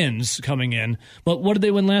more wins coming in. But what did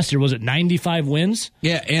they win last year? Was it 95 wins?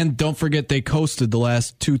 Yeah, and don't forget they coasted the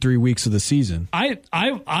last 2-3 weeks of the season.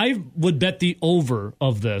 I would bet the over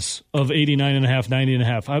of this, of 89.5,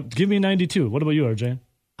 90.5. Give me 92. What about you, RJ?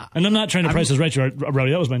 And I'm not trying to price this right,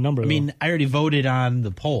 Rowdy. That was my number. I mean, I already voted on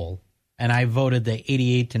the poll, and I voted the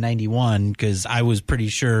 88 to 91 because I was pretty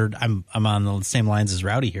sure I'm on the same lines as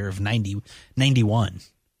Rowdy here of 91.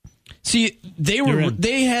 See,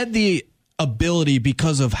 they had the ability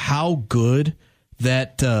because of how good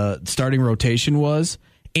that starting rotation was,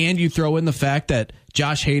 and you throw in the fact that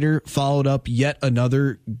Josh Hader followed up yet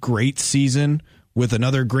another great season with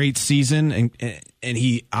another great season, and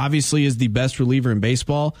he obviously is the best reliever in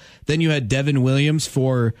baseball. Then you had Devin Williams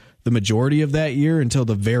for the majority of that year until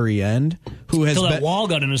the very end, who has until that wall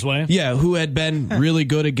got in his way. Yeah, who had been really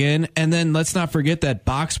good again. And then let's not forget that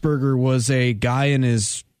Boxberger was a guy in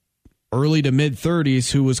his early to mid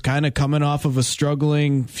 30s who was kind of coming off of a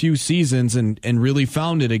struggling few seasons and really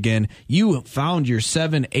found it again. You found your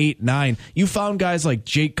 7, 8, 9. You found guys like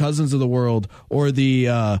Jake Cousins of the world, or the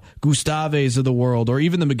Gustaves of the world, or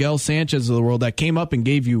even the Miguel Sanchez of the world that came up and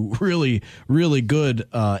gave you really, really good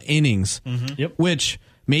innings. Mm-hmm. Yep. Which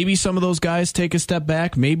maybe some of those guys take a step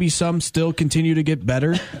back. Maybe some still continue to get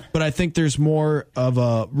better. But I think there's more of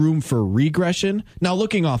a room for regression. Now,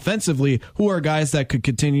 looking offensively, who are guys that could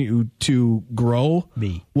continue to grow?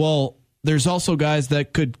 Me. Well, there's also guys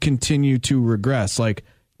that could continue to regress. Like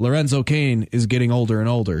Lorenzo Cain is getting older and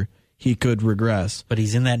older. he could regress. But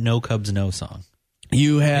he's in that No Cubs No song.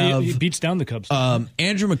 You have He beats down the Cubs.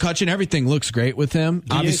 Andrew McCutchen. Everything looks great with him.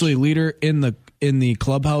 Obviously, leader in the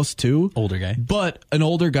clubhouse too. Older guy. But an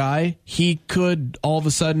older guy, he could all of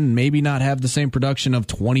a sudden maybe not have the same production of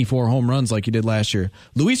 24 home runs like he did last year.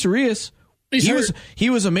 Luis Urias, he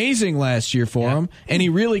was amazing last year for him, and he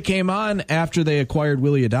really came on after they acquired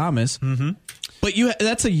Willy Adames. Mm-hmm. But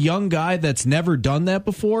that's a young guy that's never done that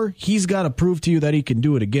before. He's got to prove to you that he can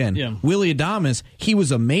do it again. Yeah. Willy Adames, he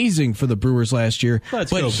was amazing for the Brewers last year, but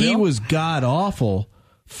he was god-awful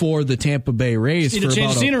for the Tampa Bay Rays for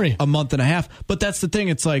about a month and a half. But that's the thing.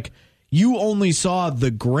 It's like you only saw the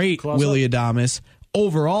great Willy Adames.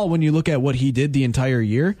 Overall, when you look at what he did the entire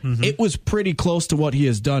year, it was pretty close to what he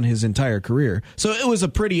has done his entire career. So it was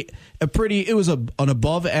an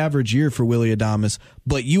above average year for Willy Adames,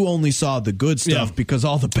 but you only saw the good stuff because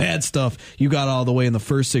all the bad stuff you got all the way in the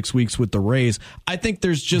first 6 weeks with the Rays. I think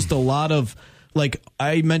there's just a lot of, like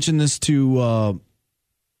I mentioned this to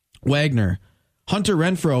Wagner. Hunter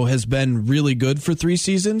Renfroe has been really good for 3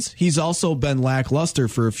 seasons. He's also been lackluster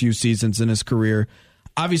for a few seasons in his career.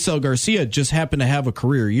 Avisel Garcia just happened to have a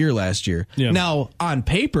career year last year. Yeah. Now, on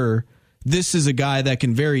paper, this is a guy that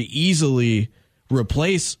can very easily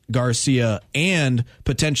replace Garcia and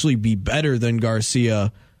potentially be better than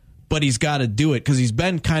Garcia, but he's got to do it because he's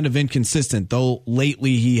been kind of inconsistent, though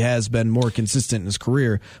lately he has been more consistent in his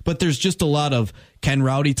career. But there's just a lot of, can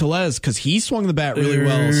Rowdy Tellez, because he swung the bat really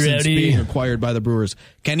well since being acquired by the Brewers.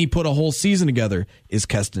 Can he put a whole season together? Is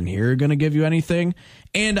Keston here going to give you anything?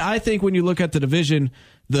 And I think when you look at the division,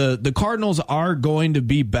 the Cardinals are going to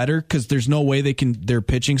be better because there's no way their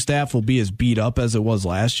pitching staff will be as beat up as it was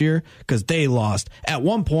last year because they lost. At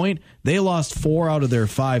one point, they lost 4 out of their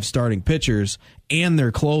 5 starting pitchers and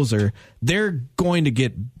their closer. They're going to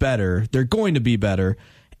get better. They're going to be better.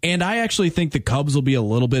 And I actually think the Cubs will be a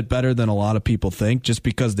little bit better than a lot of people think just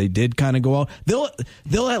because they did kind of go out.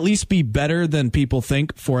 They'll at least be better than people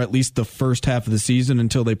think for at least the first half of the season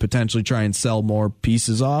until they potentially try and sell more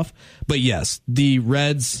pieces off. But yes, the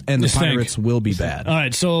Reds and the Pirates will be bad. All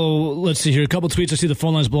right, so let's see here. A couple tweets. I see the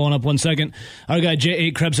phone lines blowing up. 1 second. Our guy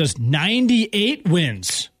J8 Krebs says 98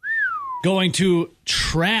 wins. Going to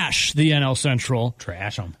trash the NL Central.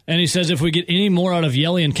 Trash them. And he says if we get any more out of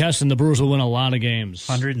Yelly and Keston, the Brewers will win a lot of games.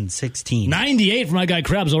 116. 98 for my guy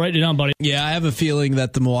Krebs. I'll write it down, buddy. Yeah, I have a feeling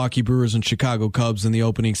that the Milwaukee Brewers and Chicago Cubs in the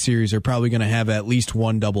opening series are probably going to have at least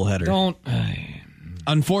one doubleheader.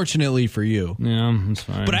 Unfortunately for you. Yeah, that's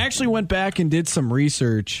fine. But I actually went back and did some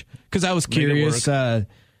research because I was curious, how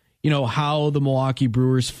the Milwaukee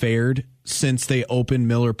Brewers fared since they opened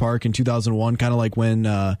Miller Park in 2001, kind of like when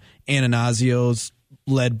Ananasio's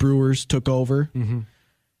led Brewers took over. Mm-hmm.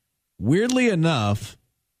 Weirdly enough,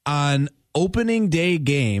 on opening day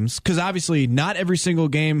games, because obviously not every single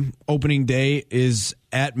game opening day is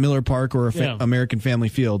at Miller Park or American Family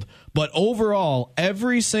Field, but overall,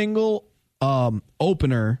 every single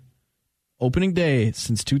opening day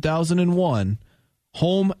since 2001,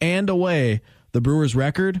 home and away, the Brewers'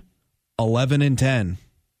 record 11-10.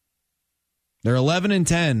 They're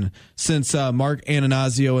 11-10 since Mark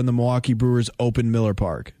Ananasio and the Milwaukee Brewers opened Miller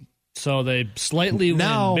Park. So they slightly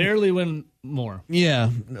win, barely win more.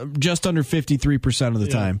 Yeah, just under 53% of the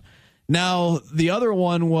time. Now, the other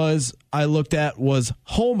one I looked at was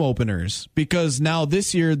home openers, because now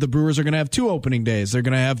this year the Brewers are going to have 2 opening days. They're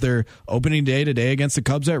going to have their opening day today against the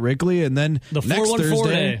Cubs at Wrigley, and then the next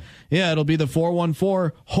Thursday, it'll be the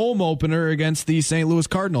 4-1-4 home opener against the St. Louis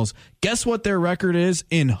Cardinals. Guess what their record is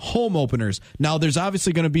in home openers? Now, there's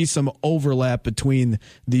obviously going to be some overlap between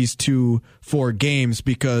these 2 4 games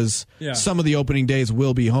because some of the opening days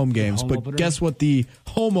will be home games. But opener? Guess what the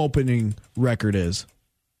home opening record is?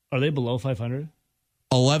 Are they below 500?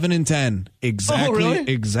 11-10,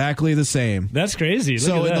 exactly the same. That's crazy.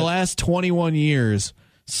 So in the last 21 years,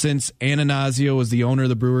 since Ananasio was the owner of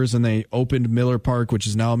the Brewers and they opened Miller Park, which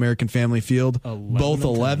is now American Family Field, both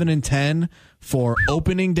 11-10 for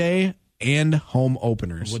opening day and home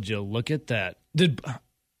openers. Would you look at that?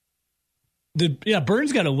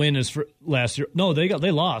 Burns got a win for last year. No, they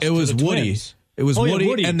lost. It was Woody. Twins. It was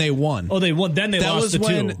Woody, and they won. Oh, they won. Then they lost the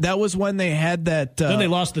 2. That was when they had that. Then they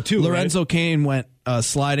lost the 2. Lorenzo Cain went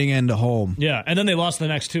sliding into home. Yeah, and then they lost the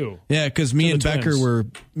next 2. Yeah, because me and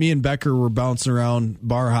Becker were bouncing around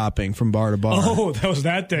bar hopping from bar to bar. Oh, that was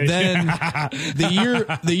that day. Then the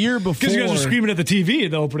year before, because you guys were screaming at the TV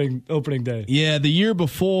in the opening day. Yeah, the year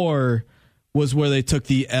before was where they took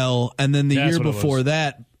the L, and then the year before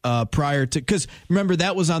that, prior to, because remember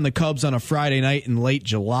that was on the Cubs on a Friday night in late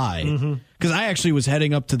July. Because I actually was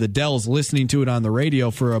heading up to the Dells listening to it on the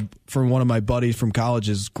radio for one of my buddies from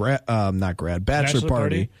college's bachelor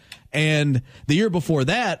party. And the year before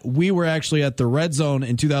that, we were actually at the Red Zone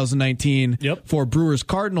in 2019 for Brewers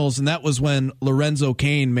Cardinals, and that was when Lorenzo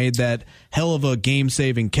Cain made that hell of a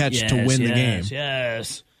game-saving catch to win the game.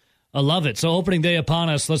 Yes. I love it. So opening day upon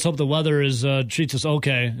us. Let's hope the weather treats us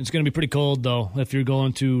okay. It's going to be pretty cold, though, if you're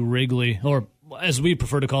going to Wrigley, or as we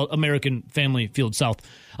prefer to call it, American Family Field South.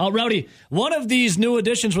 Rowdy, one of these new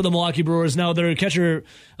additions for the Milwaukee Brewers, now their catcher,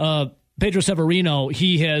 Pedro Severino,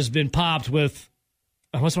 he has been popped with,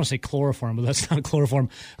 I almost want to say chloroform, but that's not chloroform.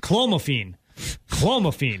 Clomiphene.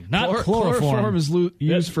 Clomiphene, not chloroform. Chloroform is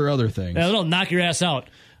used for other things. That'll knock your ass out.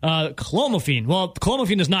 Clomiphene. Well,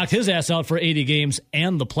 Clomiphene has knocked his ass out for 80 games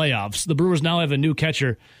and the playoffs. The Brewers now have a new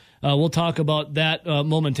catcher. We'll talk about that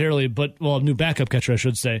momentarily, a new backup catcher, I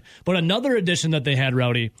should say. But another addition that they had,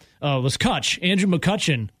 Rowdy, was Kutch, Andrew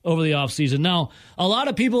McCutchen, over the offseason. Now, a lot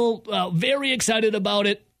of people very excited about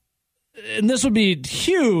it. And this would be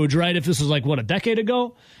huge, right, if this was a decade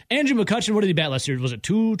ago? Andrew McCutchen, what did he bat last year? Was it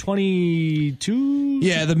 222?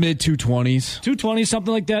 Yeah, the mid-220s. 220,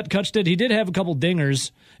 something like that, Kutch did. He did have a couple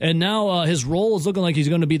dingers, and now his role is looking like he's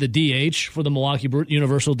going to be the DH for the Milwaukee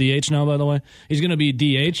Universal DH now, by the way. He's going to be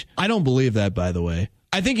DH. I don't believe that, by the way.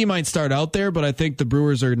 I think he might start out there, but I think the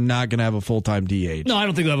Brewers are not going to have a full-time DH. No, I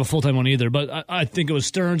don't think they'll have a full-time one either, but I think it was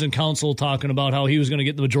Stearns and Counsell talking about how he was going to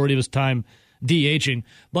get the majority of his time DHing.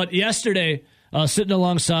 But yesterday, sitting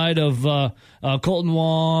alongside of Colton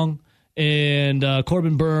Wong and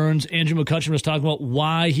Corbin Burns, Andrew McCutchen was talking about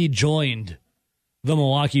why he joined the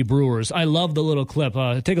Milwaukee Brewers. I love the little clip.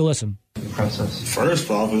 Take a listen.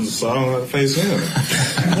 First off, is so I don't have to face him.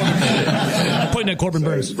 Pointing at Corbin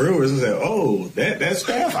Burns. Brewers and say, "Oh, that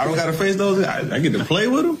staff, I don't got to face those. I get to play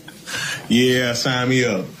with them. Yeah, sign me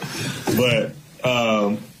up." But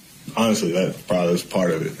honestly, that probably is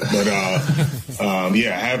part of it. But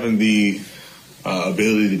having the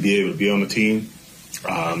ability to be able to be on the team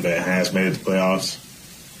that has made it to playoffs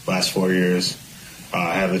last 4 years,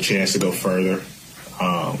 have a chance to go further.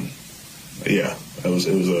 It was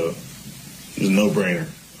a no-brainer.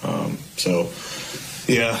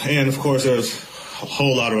 And of course there's a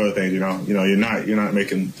whole lot of other things. You're not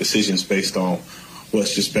making decisions based on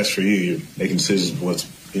what's just best for you. You're making decisions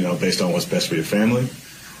based on what's best for your family.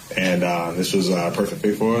 And this was a perfect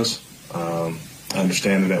fit for us.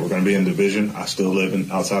 Understanding that we're going to be in division. I still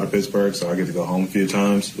live outside of Pittsburgh, so I get to go home a few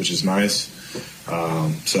times, which is nice.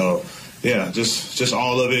 Just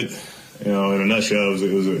all of it. In a nutshell,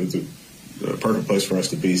 it was a perfect place for us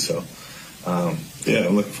to be. So, I'm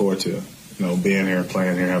looking forward to being here,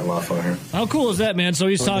 playing here, having a lot of fun here. How cool is that, man? So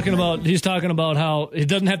he's talking about how he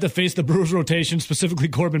doesn't have to face the Brewers rotation, specifically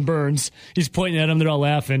Corbin Burns. He's pointing at him; they're all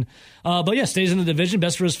laughing. Stays in the division,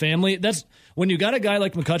 best for his family. That's when you got a guy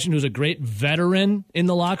like McCutchen, who's a great veteran in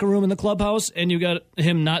the locker room in the clubhouse, and you got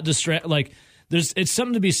him not distract. It's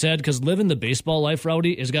something to be said because living the baseball life,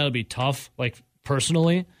 Rowdy, has got to be tough.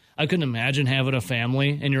 Personally, I couldn't imagine having a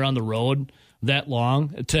family and you're on the road that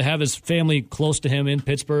long. To have his family close to him in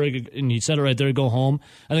Pittsburgh, and he said it right there, go home.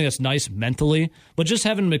 I think that's nice mentally. But just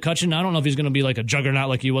having McCutchen, I don't know if he's going to be like a juggernaut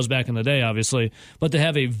like he was back in the day, obviously, but to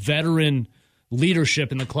have a veteran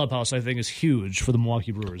leadership in the clubhouse, I think, is huge for the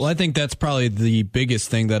Milwaukee Brewers. Well, I think that's probably the biggest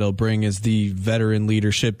thing that he'll bring is the veteran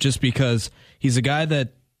leadership, just because he's a guy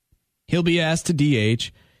that he'll be asked to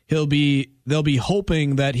DH. They'll be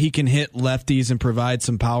hoping that he can hit lefties and provide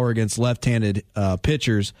some power against left-handed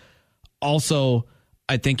pitchers. Also,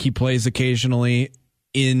 I think he plays occasionally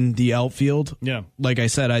in the outfield. Yeah. Like I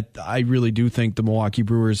said, I really do think the Milwaukee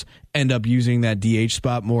Brewers end up using that DH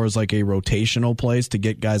spot more as like a rotational place to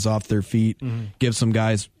get guys off their feet, give some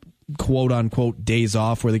guys quote-unquote days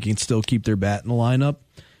off where they can still keep their bat in the lineup.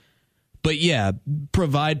 But yeah,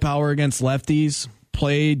 provide power against lefties,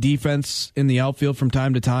 play defense in the outfield from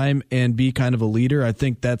time to time, and be kind of a leader. I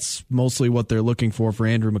think that's mostly what they're looking for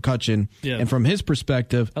Andrew McCutchen. Yeah. And from his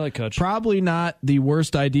perspective, I like Kutch. Probably not the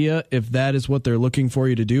worst idea if that is what they're looking for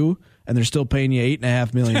you to do, and they're still paying you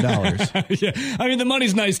 $8.5 million. Yeah, I mean, the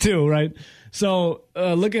money's nice too, right? So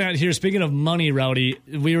looking at here, speaking of money, Rowdy,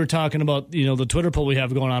 we were talking about the Twitter poll we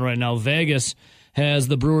have going on right now. Vegas has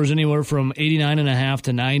the Brewers anywhere from 89.5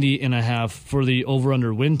 to 90.5 for the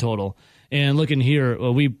over-under win total. And looking here,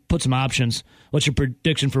 we put some options. What's your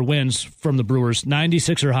prediction for wins from the Brewers?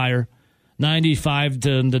 96 or higher, 95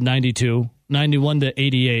 to 92, 91 to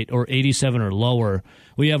 88, or 87 or lower.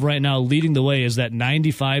 We have right now leading the way is that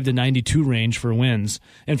 95 to 92 range for wins.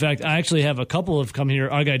 In fact, I actually have a couple of come here.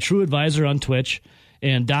 Our guy True Advisor on Twitch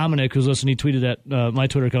and Dominic, who's listening, he tweeted at my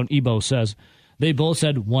Twitter account, Ebo says, they both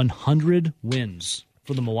said 100 wins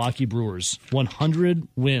for the Milwaukee Brewers. 100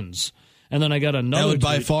 wins. And then I got another That would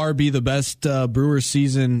by tweet. far be the best Brewers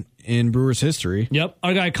season in Brewers history. Yep.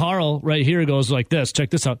 Our guy Carl right here goes like this. Check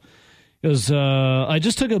this out. He goes, I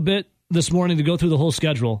just took a bit this morning to go through the whole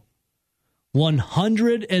schedule.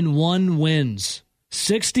 101 wins.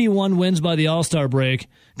 61 wins by the All-Star break.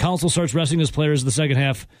 Council starts resting his players in the second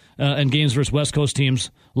half and games versus West Coast teams.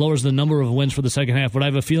 Lowers the number of wins for the second half. But I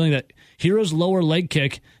have a feeling that Hero's lower leg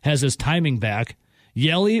kick has his timing back.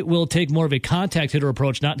 Yelly will take more of a contact hitter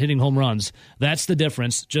approach, not hitting home runs. That's the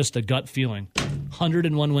difference. Just a gut feeling.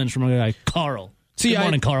 101 wins from a guy, Carl. Good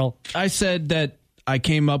morning, Carl. I said that I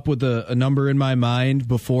came up with a number in my mind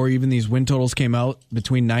before even these win totals came out,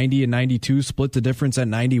 between 90 and 92, split the difference at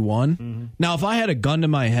 91. Mm-hmm. Now, if I had a gun to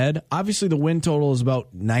my head, obviously the win total is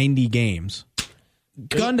about 90 games.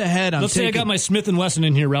 Gun to head, Let's say I got my Smith & Wesson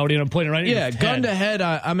in here, Rowdy, and I'm pointing right at your gun head. to head,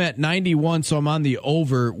 I'm at 91, so I'm on the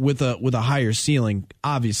over with a higher ceiling,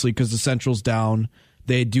 obviously, because the Central's down.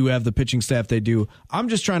 They do have the pitching staff they do. I'm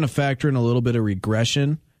just trying to factor in a little bit of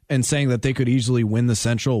regression and saying that they could easily win the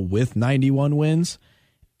Central with 91 wins.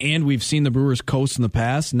 And we've seen the Brewers coast in the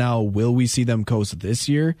past. Now, will we see them coast this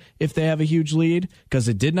year if they have a huge lead? Because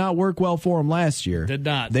it did not work well for them last year. Did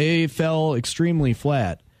not. They fell extremely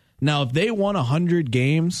flat. Now, if they won 100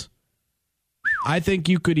 games, I think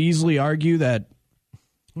you could easily argue that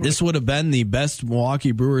this would have been the best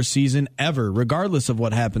Milwaukee Brewers season ever, regardless of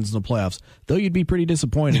what happens in the playoffs. Though you'd be pretty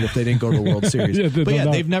disappointed if they didn't go to the World Series. But yeah,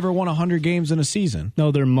 they've never won 100 games in a season.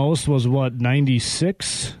 No, their most was what,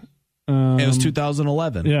 96? It was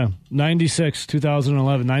 2011. Yeah, 96,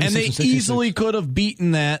 2011, 96 and they 66. easily could have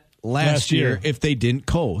beaten that last year if they didn't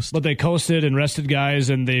coast. But they coasted and rested guys,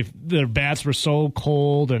 and their bats were so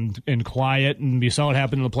cold and quiet, and you saw what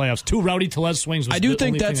happened in the playoffs. 2 Rowdy Tellez swings was I do the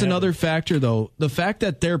think only that's thing that another happened. factor, though. The fact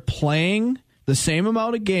that they're playing the same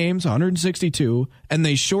amount of games, 162, and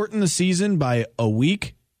they shorten the season by a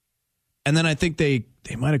week, and then I think they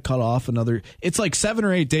might have cut off another. It's like 7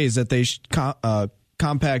 or 8 days that they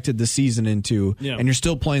compacted the season into, and you're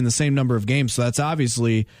still playing the same number of games. So that's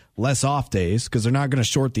obviously less off days because they're not going to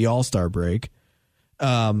short the All-Star break.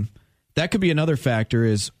 That could be another factor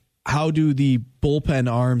is how do the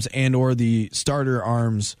bullpen arms and or the starter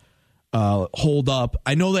arms hold up?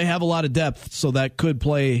 I know they have a lot of depth, so that could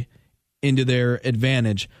play into their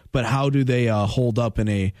advantage, but how do they hold up in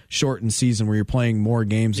a shortened season where you're playing more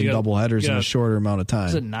games and doubleheaders in a shorter amount of time?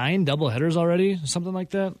 Is it 9 doubleheaders already? Something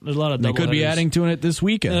like that? There's a lot of doubleheaders. They could be adding to it this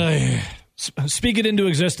weekend. Speak it into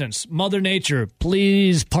existence. Mother Nature,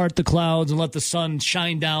 please part the clouds and let the sun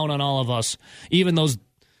shine down on all of us. Even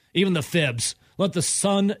the fibs. Let the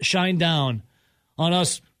sun shine down on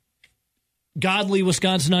us godly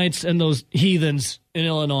Wisconsinites and those heathens in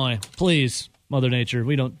Illinois. Please, Mother Nature.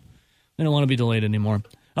 We don't want to be delayed anymore.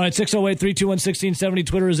 All right, 608-321-1670.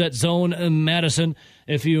 Twitter is at Zone Madison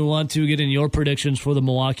if you want to get in your predictions for the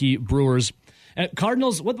Milwaukee Brewers. At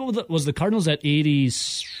Cardinals, what was the Cardinals at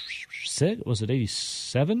 86? Was it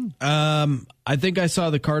 87? I think I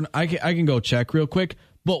saw the Cardinals. I can go check real quick.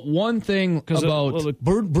 But one thing about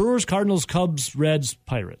Brewers, Cardinals, Cubs, Reds,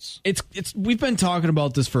 Pirates. It's we've been talking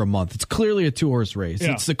about this for a month. It's clearly a 2-horse race.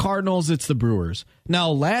 Yeah. It's the Cardinals, it's the Brewers.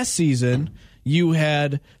 Now, last season, you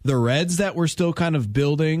had the Reds that were still kind of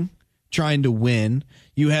building, trying to win.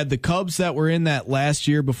 You had the Cubs that were in that last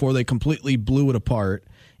year before they completely blew it apart.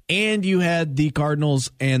 And you had the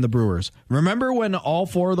Cardinals and the Brewers. Remember when all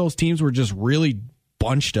 4 of those teams were just really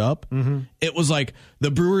bunched up? Mm-hmm. It was like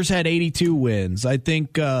the Brewers had 82 wins. I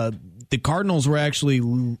think the Cardinals were actually,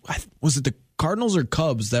 was it the Cardinals or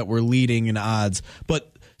Cubs that were leading in odds?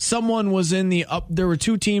 But someone was in the there were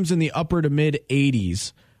 2 teams in the upper to mid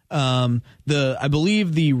 80s. I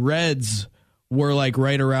believe the Reds were like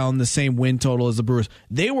right around the same win total as the Brewers.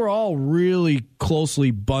 They were all really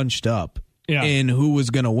closely bunched up in who was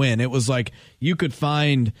going to win. It was like you could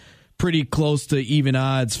find pretty close to even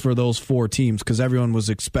odds for those 4 teams because everyone was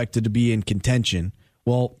expected to be in contention.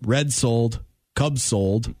 Well, Reds sold, Cubs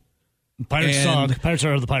sold. Pirates suck. Pirates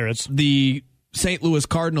are the Pirates. The St. Louis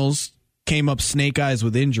Cardinals came up snake eyes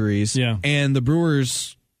with injuries. Yeah. And the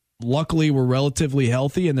Brewers luckily were relatively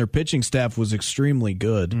healthy and their pitching staff was extremely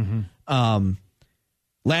good. Mm-hmm.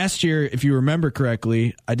 Last year, if you remember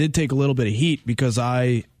correctly, I did take a little bit of heat because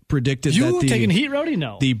I predicted that taking heat, Rowdy?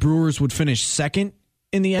 No. The Brewers would finish second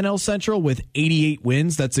in the NL Central with 88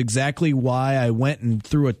 wins. That's exactly why I went and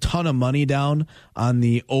threw a ton of money down on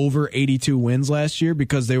the over 82 wins last year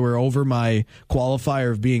because they were over my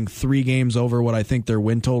qualifier of being 3 games over what I think their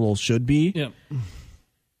win total should be. Yeah.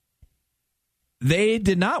 They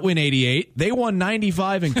did not win 88. They won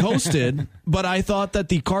 95 and coasted, but I thought that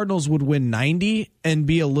the Cardinals would win 90 and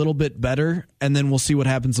be a little bit better, and then we'll see what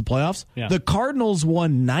happens in the playoffs. Yeah. The Cardinals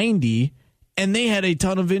won 90, and they had a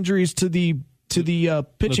ton of injuries to the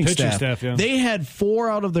pitching staff. Yeah. They had 4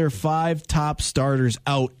 out of their 5 top starters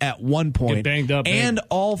out at one point. Get banged up, and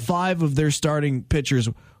all 5 of their starting pitchers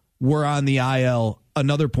were on the IL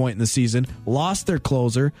another point in the season, lost their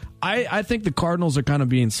closer. I think the Cardinals are kind of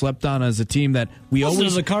being slept on as a team that we Listen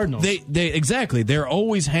always to the Cardinals. They exactly. They're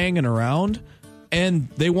always hanging around, and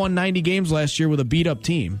they won 90 games last year with a beat up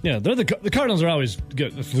team. Yeah, they're the Cardinals are always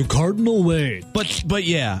good. It's the Cardinal way. But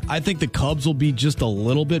yeah, I think the Cubs will be just a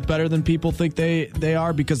little bit better than people think they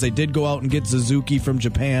are, because they did go out and get Suzuki from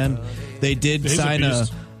Japan. They did He's a sign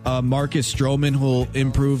beast. Marcus Stroman, who will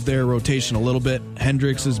improve their rotation a little bit.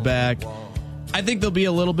 Hendricks is back. I think they'll be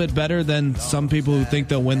a little bit better than some people who think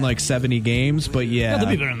they'll win like 70 games. But yeah, They'll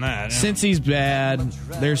be better than that. Yeah. since he's bad,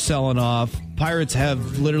 they're selling off. Pirates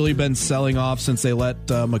have literally been selling off since they let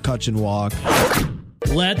McCutchen walk.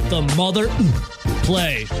 Let the mother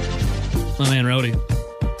play. My man, Rowdy.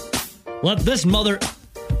 Let this mother...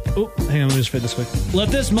 Oh, hang on, let me just fade this quick. Let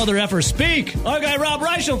this mother effer speak. Our guy Rob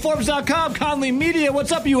Reichel, Forbes.com, Conley Media.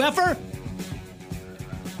 What's up, you effer?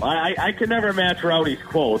 I can never match Rowdy's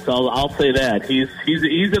quotes. I'll say that he's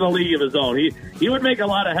in a league of his own. He would make a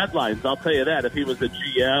lot of headlines. I'll tell you that, if he was a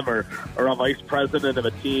GM or a vice president of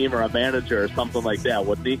a team or a manager or something like that,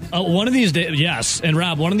 wouldn't he? One of these days, yes. And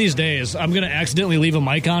Rob, one of these days, I'm going to accidentally leave a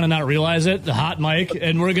mic on and not realize it, the hot mic,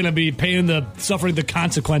 and we're going to be suffering the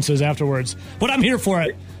consequences afterwards. But I'm here for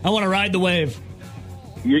it. I want to ride the wave.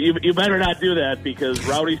 You better not do that, because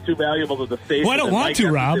Rowdy's too valuable to the station. Well, I don't want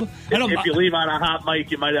to, Rob. If you leave on a hot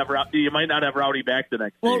mic, you might not have Rowdy back the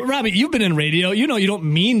next day. Well, Robbie, you've been in radio. You know you don't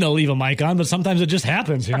mean to leave a mic on, but sometimes it just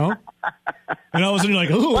happens, you know? And all of a sudden you're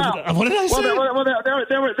like, ooh, what did I say?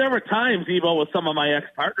 There were times, Evo, with some of my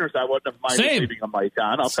ex-partners, I wouldn't have minded leaving a mic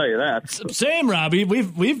on. I'll tell you that. Same, Robbie.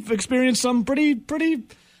 We've experienced some pretty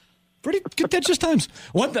contentious times.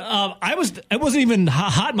 It wasn't even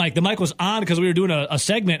hot mic. The mic was on because we were doing a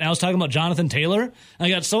segment, and I was talking about Jonathan Taylor.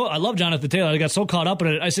 And I love Jonathan Taylor. I got so caught up in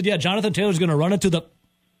it. I said, yeah, Jonathan Taylor's going to run into the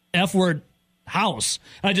F word house.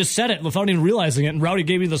 And I just said it without even realizing it. And Rowdy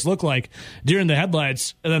gave me this look like during the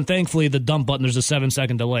headlights. And then thankfully the dump button, there's a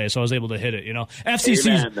 7-second delay. So I was able to hit it, you know.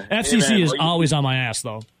 FCC is always on my ass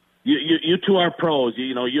though. You two are pros.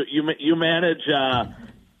 You manage,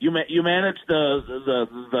 you manage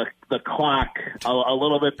the clock a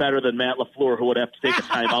little bit better than Matt LaFleur, who would have to take a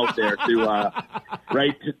time out there to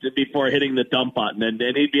before hitting the dump button, and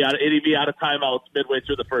he'd be out of timeouts midway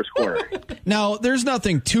through the first quarter. Now, there's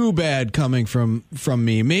nothing too bad coming from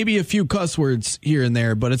me. Maybe a few cuss words here and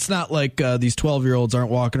there, but it's not like these 12-year-olds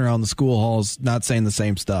aren't walking around the school halls not saying the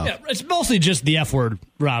same stuff. Yeah, it's mostly just the F word,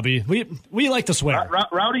 Robbie. We like to swear.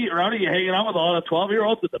 Rowdy, you hanging out with a lot of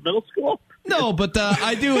 12-year-olds at the middle school? No, but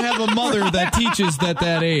I do have a mother that teaches at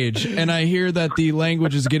that age, and I hear that the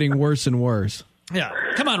language is getting worse and worse. Yeah.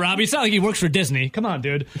 Come on, Robbie. It's not like he works for Disney. Come on,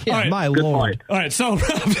 dude. Yeah, all right. my Lord. Point. All right, so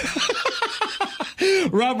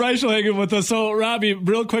Rob Reichel hanging with us. So, Robbie,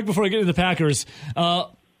 real quick before we get into the Packers,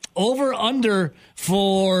 over under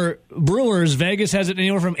for Brewers, Vegas has it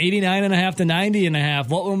anywhere from 89.5 to 90.5.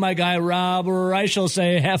 What will my guy Rob Reichel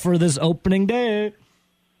say for this opening day?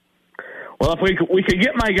 Well, if we could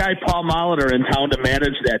get my guy Paul Molitor in town to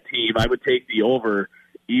manage that team, I would take the over,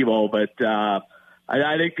 Evo. But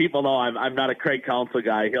I think people know I'm not a Craig Counsell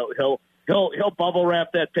guy. He'll bubble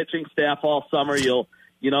wrap that pitching staff all summer.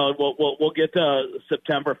 We'll get to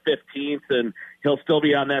September 15th, and he'll still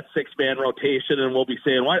be on that 6-man rotation, and we'll be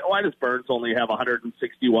saying, why does Burns only have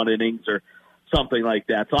 161 innings or something like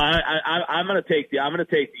that? So I'm going to take the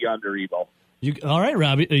under, Evo. All right,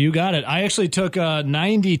 Robbie, you got it. I actually took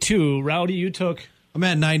 92. Rowdy, you took? I'm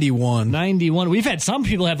at 91. 91. We've had some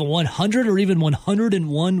people have 100 or even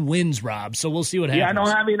 101 wins, Rob. So we'll see what happens. Yeah, no,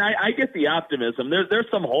 I mean, I get the optimism. There's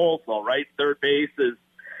some holes though, right? Third base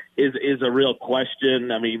is a real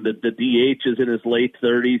question. I mean, the DH is in his late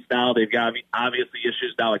 30s now. They've got obviously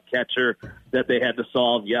issues now at catcher that they had to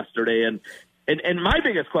solve yesterday, and my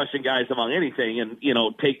biggest question, guys, among anything, and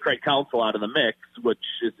take Craig Counsell out of the mix, which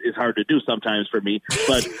is hard to do sometimes for me,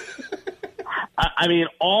 but I mean,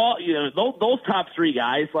 those top 3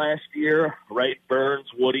 guys last year, right? Burns,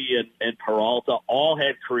 Woody, and Peralta all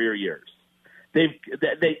had career years. They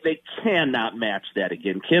cannot match that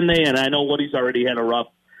again, can they? And I know Woody's already had a rough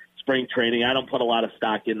spring training. I don't put a lot of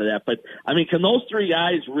stock into that, but I mean, can those 3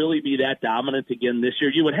 guys really be that dominant again this year?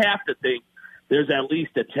 You would have to think there's at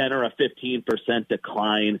least a 10 or a 15%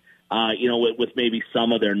 decline, with maybe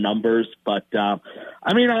some of their numbers. But, I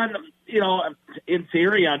mean, in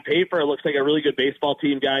theory, on paper, it looks like a really good baseball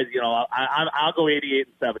team, guys. I'll go 88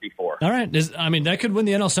 and 74. All right. That could win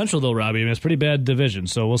the NL Central, though, Robbie. I mean, it's a pretty bad division,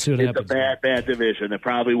 so we'll see what happens. It's a bad division. It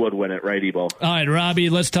probably would win it, right, Ebo? All right, Robbie,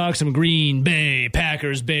 let's talk some Green Bay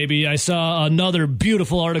Packers, baby. I saw another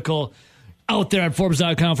beautiful article out there at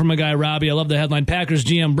Forbes.com from my guy Robbie. I love the headline. Packers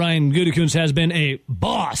GM Brian Gutekunst has been a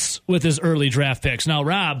boss with his early draft picks. Now,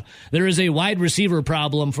 Rob, there is a wide receiver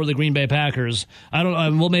problem for the Green Bay Packers.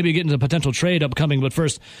 We'll maybe get into a potential trade upcoming, but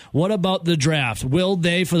first, what about the draft? Will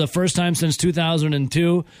they, for the first time since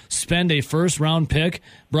 2002, spend a first-round pick?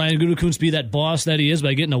 Brian Gutekunst be that boss that he is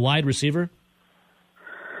by getting a wide receiver?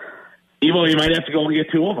 Evo, you might have to go and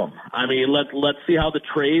get two of them. I mean, let's see how the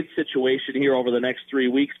trade situation here over the next 3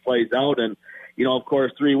 weeks plays out. And, of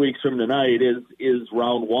course, 3 weeks from tonight is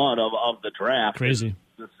round one of the draft. Crazy.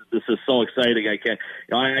 This is so exciting. I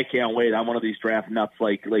can't wait. I'm one of these draft nuts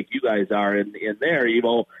like you guys are in there,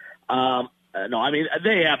 Evo. No, I mean,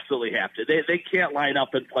 they absolutely have to. They can't line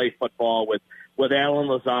up and play football with Alan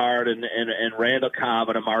Lazard and Randall Cobb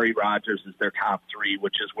and Amari Rodgers as their top three,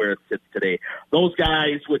 which is where it sits today. Those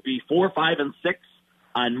guys would be 4, 5, and 6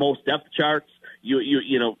 on most depth charts.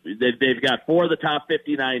 They've got 4 of the top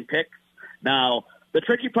 59 picks. Now, the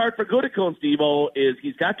tricky part for Gutekunst, Evo, is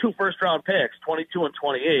he's got 2 first-round picks, 22 and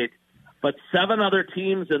 28, but 7 other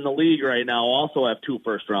teams in the league right now also have 2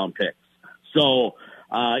 first-round picks. So,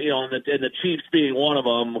 and the Chiefs being one of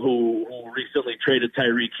them who recently traded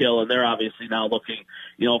Tyreek Hill, and they're obviously now looking,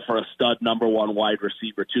 for a stud number 1 wide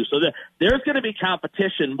receiver too. So there's going to be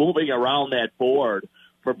competition moving around that board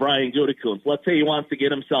for Brian Gutekunst. Let's say he wants to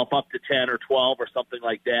get himself up to 10 or 12 or something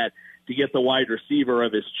like that to get the wide receiver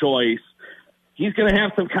of his choice. He's going to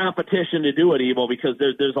have some competition to do it, Evo, because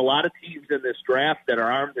there's a lot of teams in this draft that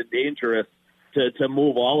are armed and dangerous to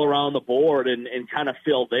move all around the board and kind of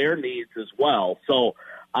fill their needs as well. So,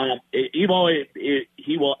 Evo,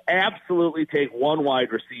 he will absolutely take 1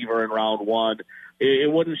 wide receiver in round 1.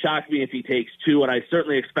 It wouldn't shock me if he takes 2, and I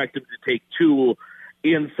certainly expect him to take 2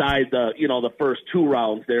 inside the first 2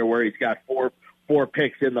 rounds there, where he's got four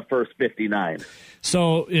picks in the first 59.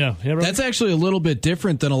 So, yeah. That's actually a little bit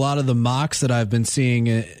different than a lot of the mocks that I've been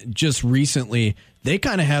seeing just recently. They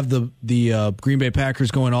kind of have the Green Bay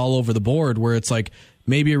Packers going all over the board, where it's like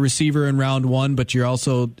maybe a receiver in round 1, but you're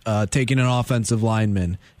also taking an offensive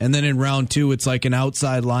lineman. And then in round 2, it's like an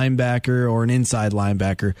outside linebacker or an inside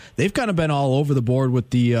linebacker. They've kind of been all over the board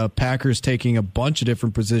with the Packers taking a bunch of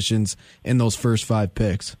different positions in those first 5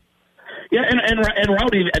 picks. Yeah, and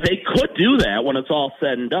Rowdy, they could do that when it's all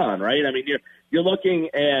said and done, right? I mean, you're looking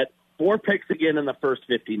at 4 picks again in the first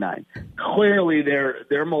 59. Clearly,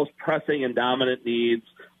 their most pressing and dominant needs,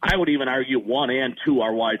 I would even argue 1 and 2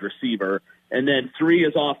 are wide receiver, and then 3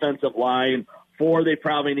 is offensive line. 4, they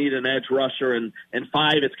probably need an edge rusher, and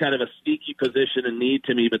 5, it's kind of a sneaky position and need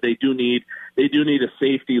to me, but they do need a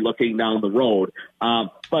safety looking down the road.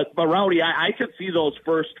 But Rowdy, I could see those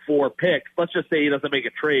first 4 picks. Let's just say he doesn't make a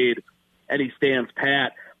trade and he stands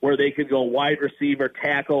pat, where they could go wide receiver,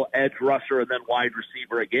 tackle, edge rusher, and then wide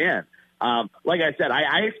receiver again. Like I said,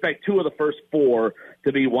 I expect 2 of the first 4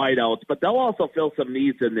 to be wideouts, but they'll also fill some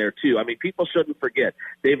needs in there too. I mean, people shouldn't forget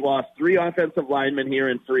they've lost 3 offensive linemen here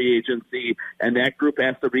in free agency, and that group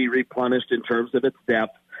has to be replenished in terms of its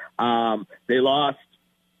depth. They lost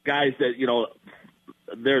guys that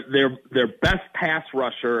their best pass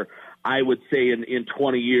rusher, I would say, in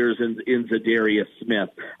 20 years in Zadarius Smith.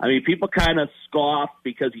 I mean, people kind of scoff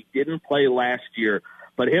because he didn't play last year,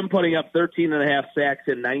 but him putting up 13.5 sacks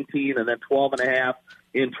in 19 and then 12.5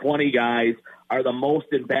 in 20 guys are the most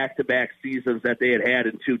in back-to-back seasons that they had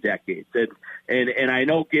in 2 decades. And I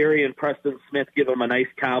know Gary and Preston Smith give him a nice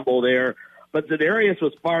combo there, but Zadarius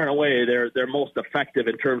was far and away their most effective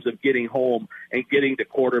in terms of getting home and getting to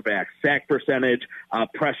quarterback. Sack percentage,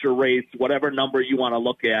 pressure rates, whatever number you want to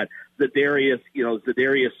look at, Zadarius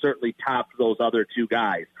certainly topped those other 2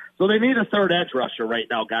 guys. So they need a third edge rusher right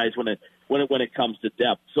now, guys, when it comes to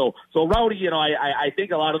depth. So Rowdy, I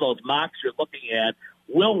think a lot of those mocks you're looking at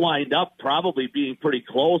will wind up probably being pretty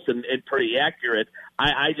close and pretty accurate.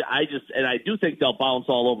 I do think they'll bounce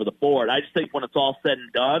all over the board. I just think when it's all said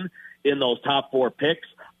and done, in those top 4 picks,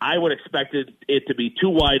 I would expect it to be 2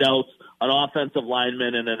 wideouts, an offensive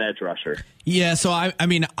lineman, and an edge rusher. Yeah, so I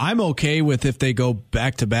mean, I'm okay with if they go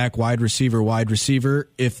back-to-back wide receiver,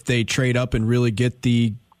 if they trade up and really get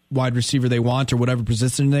the wide receiver they want or whatever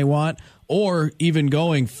position they want, or even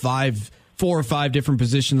going 4 or 5 different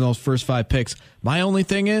positions in those first 5 picks. My only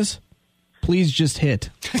thing is, please just hit.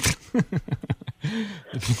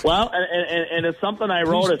 Well, and it's something I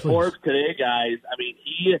wrote at Forbes today, guys. I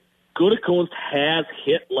mean, Gutekunst has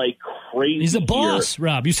hit like crazy. He's a boss,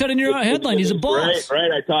 Rob. You said in your headline, he's a boss.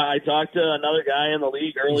 Right. I talked to another guy in the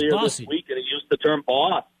league earlier this week, and he used the term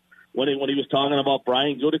boss when he was talking about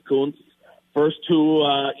Brian Gutekunst. First two,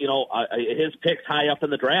 his picks high up in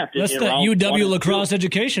the draft. That's the UW lacrosse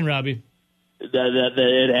education, Robbie.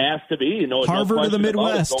 It has to be. Harvard no of the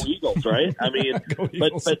Midwest. Go Eagles, right? I mean,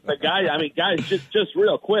 but guys, just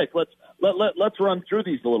real quick, let's run through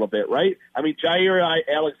these a little bit, right? I mean, Jair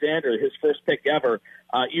Alexander, his first pick ever,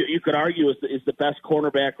 you could argue is the best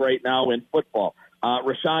cornerback right now in football.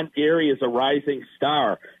 Rashawn Gary is a rising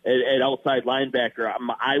star at outside linebacker.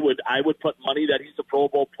 I would put money that he's a Pro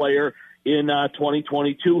Bowl player in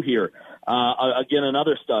 2022 here. Again,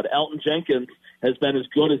 another stud. Elton Jenkins has been as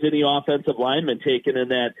good as any offensive lineman taken in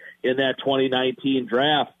that 2019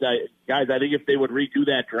 draft. Guys, I think if they would redo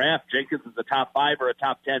that draft, Jenkins is a top 5 or a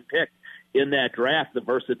top 10 pick in that draft. The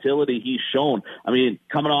versatility he's shown. I mean,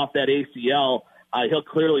 coming off that ACL, he'll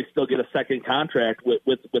clearly still get a second contract with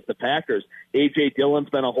the Packers. A.J. Dillon's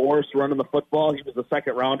been a horse running the football. He was a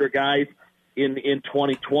second-rounder, guys, in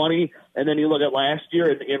 2020. And then you look at last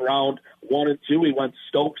year in round 1 and 2, he went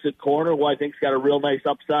Stokes at corner, who I think's got a real nice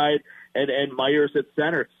upside, and Myers at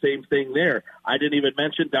center. Same thing there. I didn't even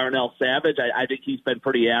mention Darnell Savage. I think he's been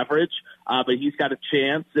pretty average, but he's got a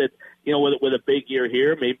chance at, with a big year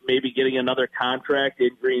here, maybe getting another contract in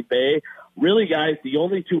Green Bay. Really, guys, the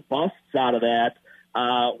only two busts out of that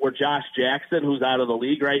were Josh Jackson, who's out of the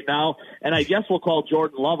league right now, and I guess we'll call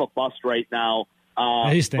Jordan Love a bust right now.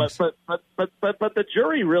 He stinks. But the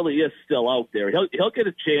jury really is still out there. He'll get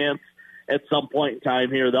a chance at some point in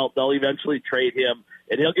time here. They'll eventually trade him,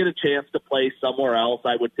 and he'll get a chance to play somewhere else,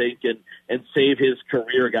 I would think, and save his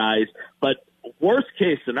career, guys. But worst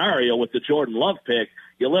case scenario with the Jordan Love pick,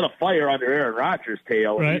 you lit a fire under Aaron Rodgers'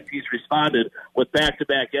 tail, and right. He's responded with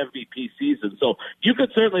back-to-back MVP seasons. So you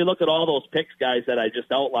could certainly look at all those picks, guys, that I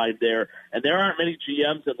just outlined there, and there aren't many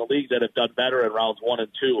GMs in the league that have done better in rounds 1 and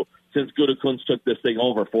 2 since Gutekunst took this thing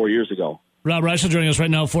over 4 years ago. Rob Reischel joining us right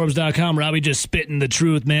now, Forbes.com. Robbie just spitting the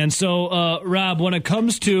truth, man. So, Rob, when it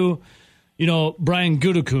comes to, Brian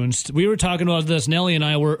Gutekunst, we were talking about this, Nelly and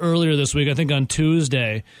I were earlier this week, I think on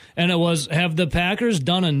Tuesday, and it was, have the Packers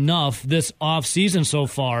done enough this offseason so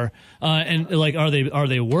far? And, are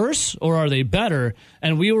they worse or are they better?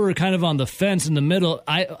 And we were kind of on the fence in the middle.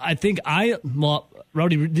 I think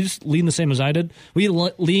Rowdy, did you just lean the same as I did? We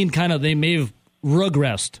leaned kind of, they may have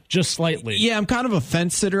regressed just slightly. Yeah, I'm kind of a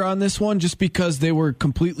fence sitter on this one just because they were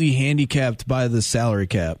completely handicapped by the salary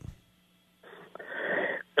cap.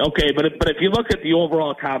 Okay, but if you look at the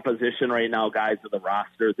overall composition right now, guys, of the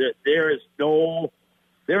roster, there is no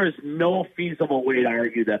feasible way to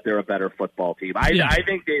argue that they're a better football team. I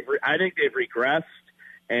think they've regressed,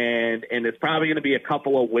 and it's probably going to be a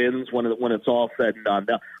couple of wins when it's all said and done.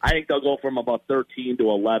 I think they'll go from about 13 to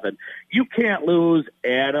 11. You can't lose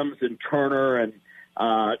Adams and Turner and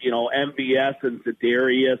MVS and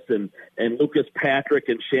Za'Darius and Lucas Patrick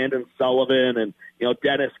and Shandon Sullivan and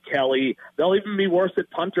Dennis Kelly. They'll even be worse at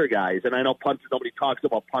punter, guys. And I know punter, nobody talks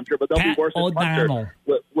about punter, but they'll be worse at punter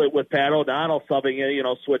with Pat O'Donnell subbing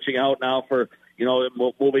in, switching out now for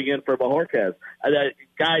moving in for Bojorquez.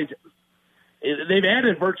 Guys, they've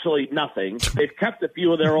added virtually nothing. They've kept a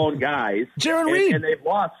few of their own guys, Jaron Reed, and they've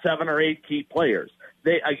lost 7 or 8 key players.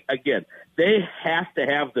 They have to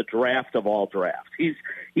have the draft of all drafts.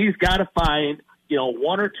 He's got to find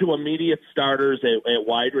 1 or 2 immediate starters at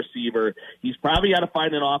wide receiver. He's probably got to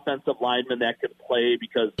find an offensive lineman that can play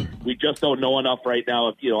because we just don't know enough right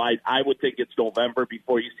now. I would think it's November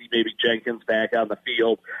before you see maybe Jenkins back on the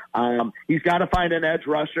field. He's got to find an edge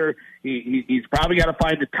rusher. He's probably got to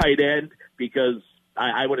find a tight end because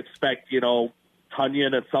I would expect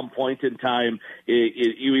Tunyon at some point in time,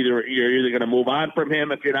 you're either going to move on from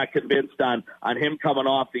him if you're not convinced on him coming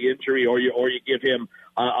off the injury, or you give him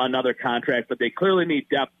another contract. But they clearly need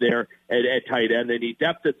depth there at tight end. They need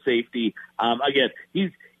depth at safety. Again,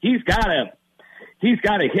 he's got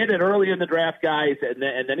to hit it early in the draft, guys, and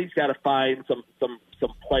then he's got to find some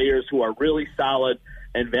players who are really solid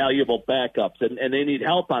and valuable backups, and they need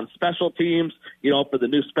help on special teams. For the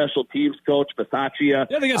new special teams coach, Bisaccia.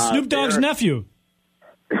 Yeah, they got Snoop Dogg's nephew.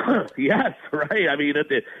 Yes, right. I mean, at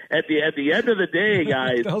the end of the day,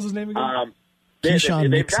 guys, what the hell's his name again?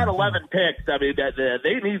 They've got 11 picks. I mean,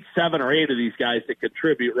 they need 7 or 8 of these guys to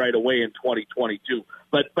contribute right away in 2022.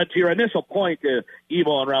 But to your initial point,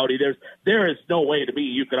 Evo and Rowdy, there is no way to me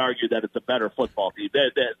you could argue that it's a better football team.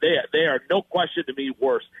 They are no question to me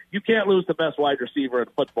worse. You can't lose the best wide receiver in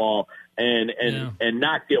football and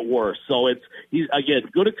not get worse. So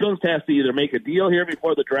Gutekunst has to either make a deal here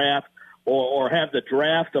before the draft or have the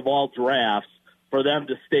draft of all drafts for them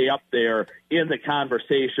to stay up there in the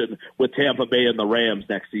conversation with Tampa Bay and the Rams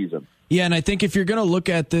next season. Yeah, and I think if you're going to look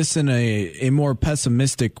at this in a more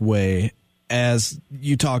pessimistic way, as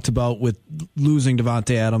you talked about with losing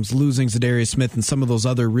Devontae Adams, losing Zadarius Smith, and some of those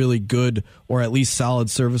other really good or at least solid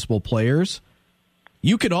serviceable players,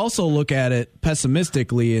 you could also look at it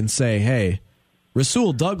pessimistically and say, hey,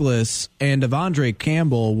 Rasul Douglas and Devondre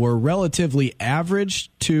Campbell were relatively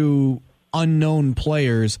average to unknown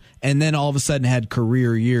players and then all of a sudden had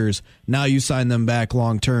career years. Now you sign them back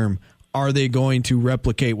long term. Are they going to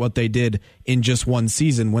replicate what they did in just one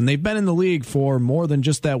season when they've been in the league for more than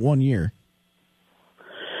just that 1 year?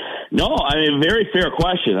 No, I mean, very fair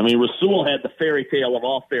question. I mean, Rasul had the fairy tale of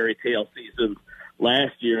all fairy tale seasons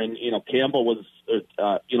last year, and Campbell was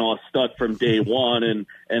a stud from day one and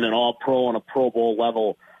an All-Pro and a Pro Bowl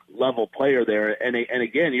level player there. And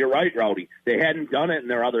again, you're right, Rowdy. They hadn't done it in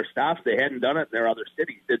their other stops. They hadn't done it in their other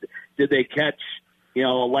cities. Did they catch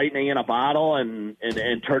lightning in a bottle and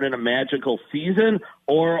turn in a magical season,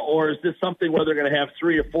 or is this something where they're going to have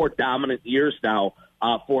 3 or 4 dominant years now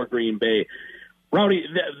for Green Bay? Rowdy,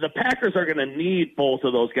 the Packers are going to need both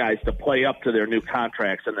of those guys to play up to their new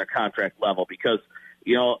contracts and their contract level because,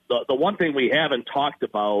 the one thing we haven't talked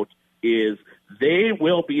about is they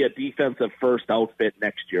will be a defensive first outfit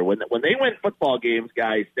next year. When they win football games,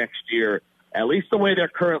 guys, next year, at least the way they're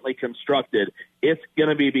currently constructed, it's going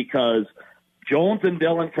to be because Jones and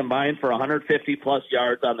Dillon combined for 150-plus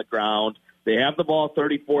yards on the ground. They have the ball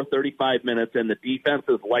 34, 35 minutes, and the defense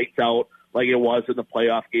is lights out like it was in the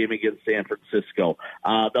playoff game against San Francisco.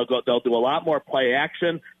 They'll do a lot more play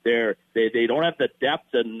action. They don't have the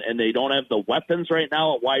depth and they don't have the weapons right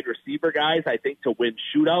now at wide receiver guys, I think, to win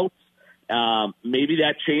shootouts. Maybe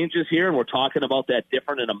that changes here, and we're talking about that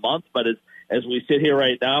different in a month. But as we sit here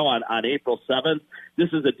right now on April 7th, this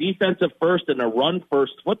is a defensive first and a run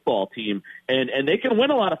first football team, and they can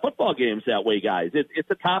win a lot of football games that way, guys. It's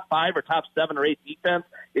a top 5 or top 7 or 8 defense.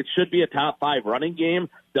 It should be a top 5 running game.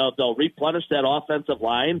 They'll replenish that offensive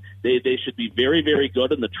line. They should be very, very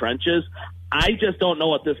good in the trenches. I just don't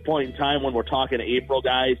know at this point in time when we're talking April,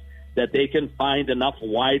 guys, that they can find enough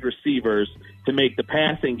wide receivers to make the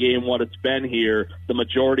passing game what it's been here the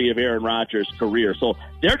majority of Aaron Rodgers' career. So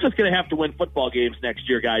they're just going to have to win football games next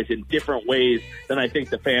year, guys, in different ways than I think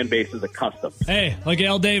the fan base is accustomed. Hey, like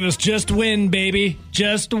Al Davis, just win, baby.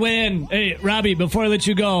 Just win. Hey, Robbie, before I let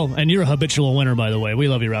you go, and you're a habitual winner, by the way. We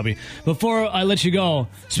love you, Robbie. Before I let you go,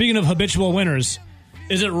 speaking of habitual winners,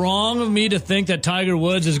 is it wrong of me to think that Tiger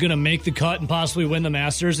Woods is going to make the cut and possibly win the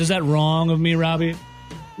Masters? Is that wrong of me, Robbie?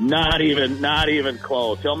 Not even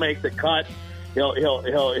close. He'll make the cut.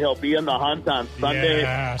 He'll be in the hunt on Sunday.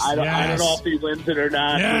 Yes, I don't know if he wins it or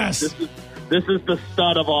not. Yes. This is the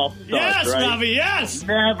stud of all studs, yes, right? Robbie, yes.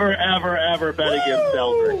 Never, ever bet against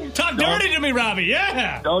Eldrick. Talk dirty to me, Robbie.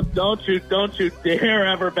 Yeah. Don't you dare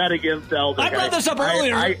ever bet against Eldrick. I brought this up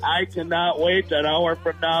earlier. I cannot wait an hour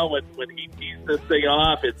from now when he tees this thing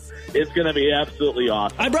off. It's going to be absolutely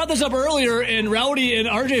awesome. I brought this up earlier, and Rowdy and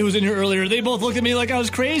RJ, who was in here earlier, they both looked at me like I was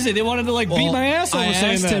crazy. They wanted to beat my ass. I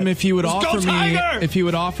asked him if he would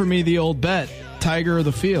offer me the old bet, Tiger of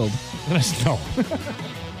the field. No.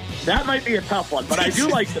 That might be a tough one, but I do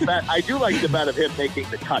like the bet. I do like the bet of him making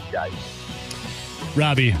the cut, guys.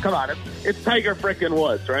 Robbie, come on, it's Tiger frickin'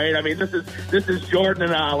 Woods, right? I mean, this is Jordan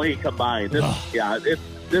and Ali combined. It's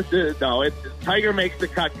Tiger makes the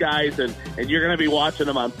cut, guys, and you're going to be watching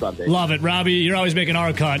him on Sunday. Love it, Robbie. You're always making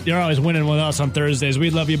our cut. You're always winning with us on Thursdays.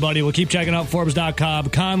 We love you, buddy. We'll keep checking out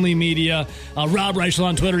Forbes.com, Conley Media, Rob Reichel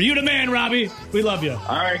on Twitter. You the man, Robbie. We love you.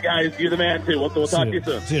 All right, guys, you the man too. We'll talk to you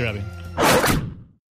soon. See you, Robbie.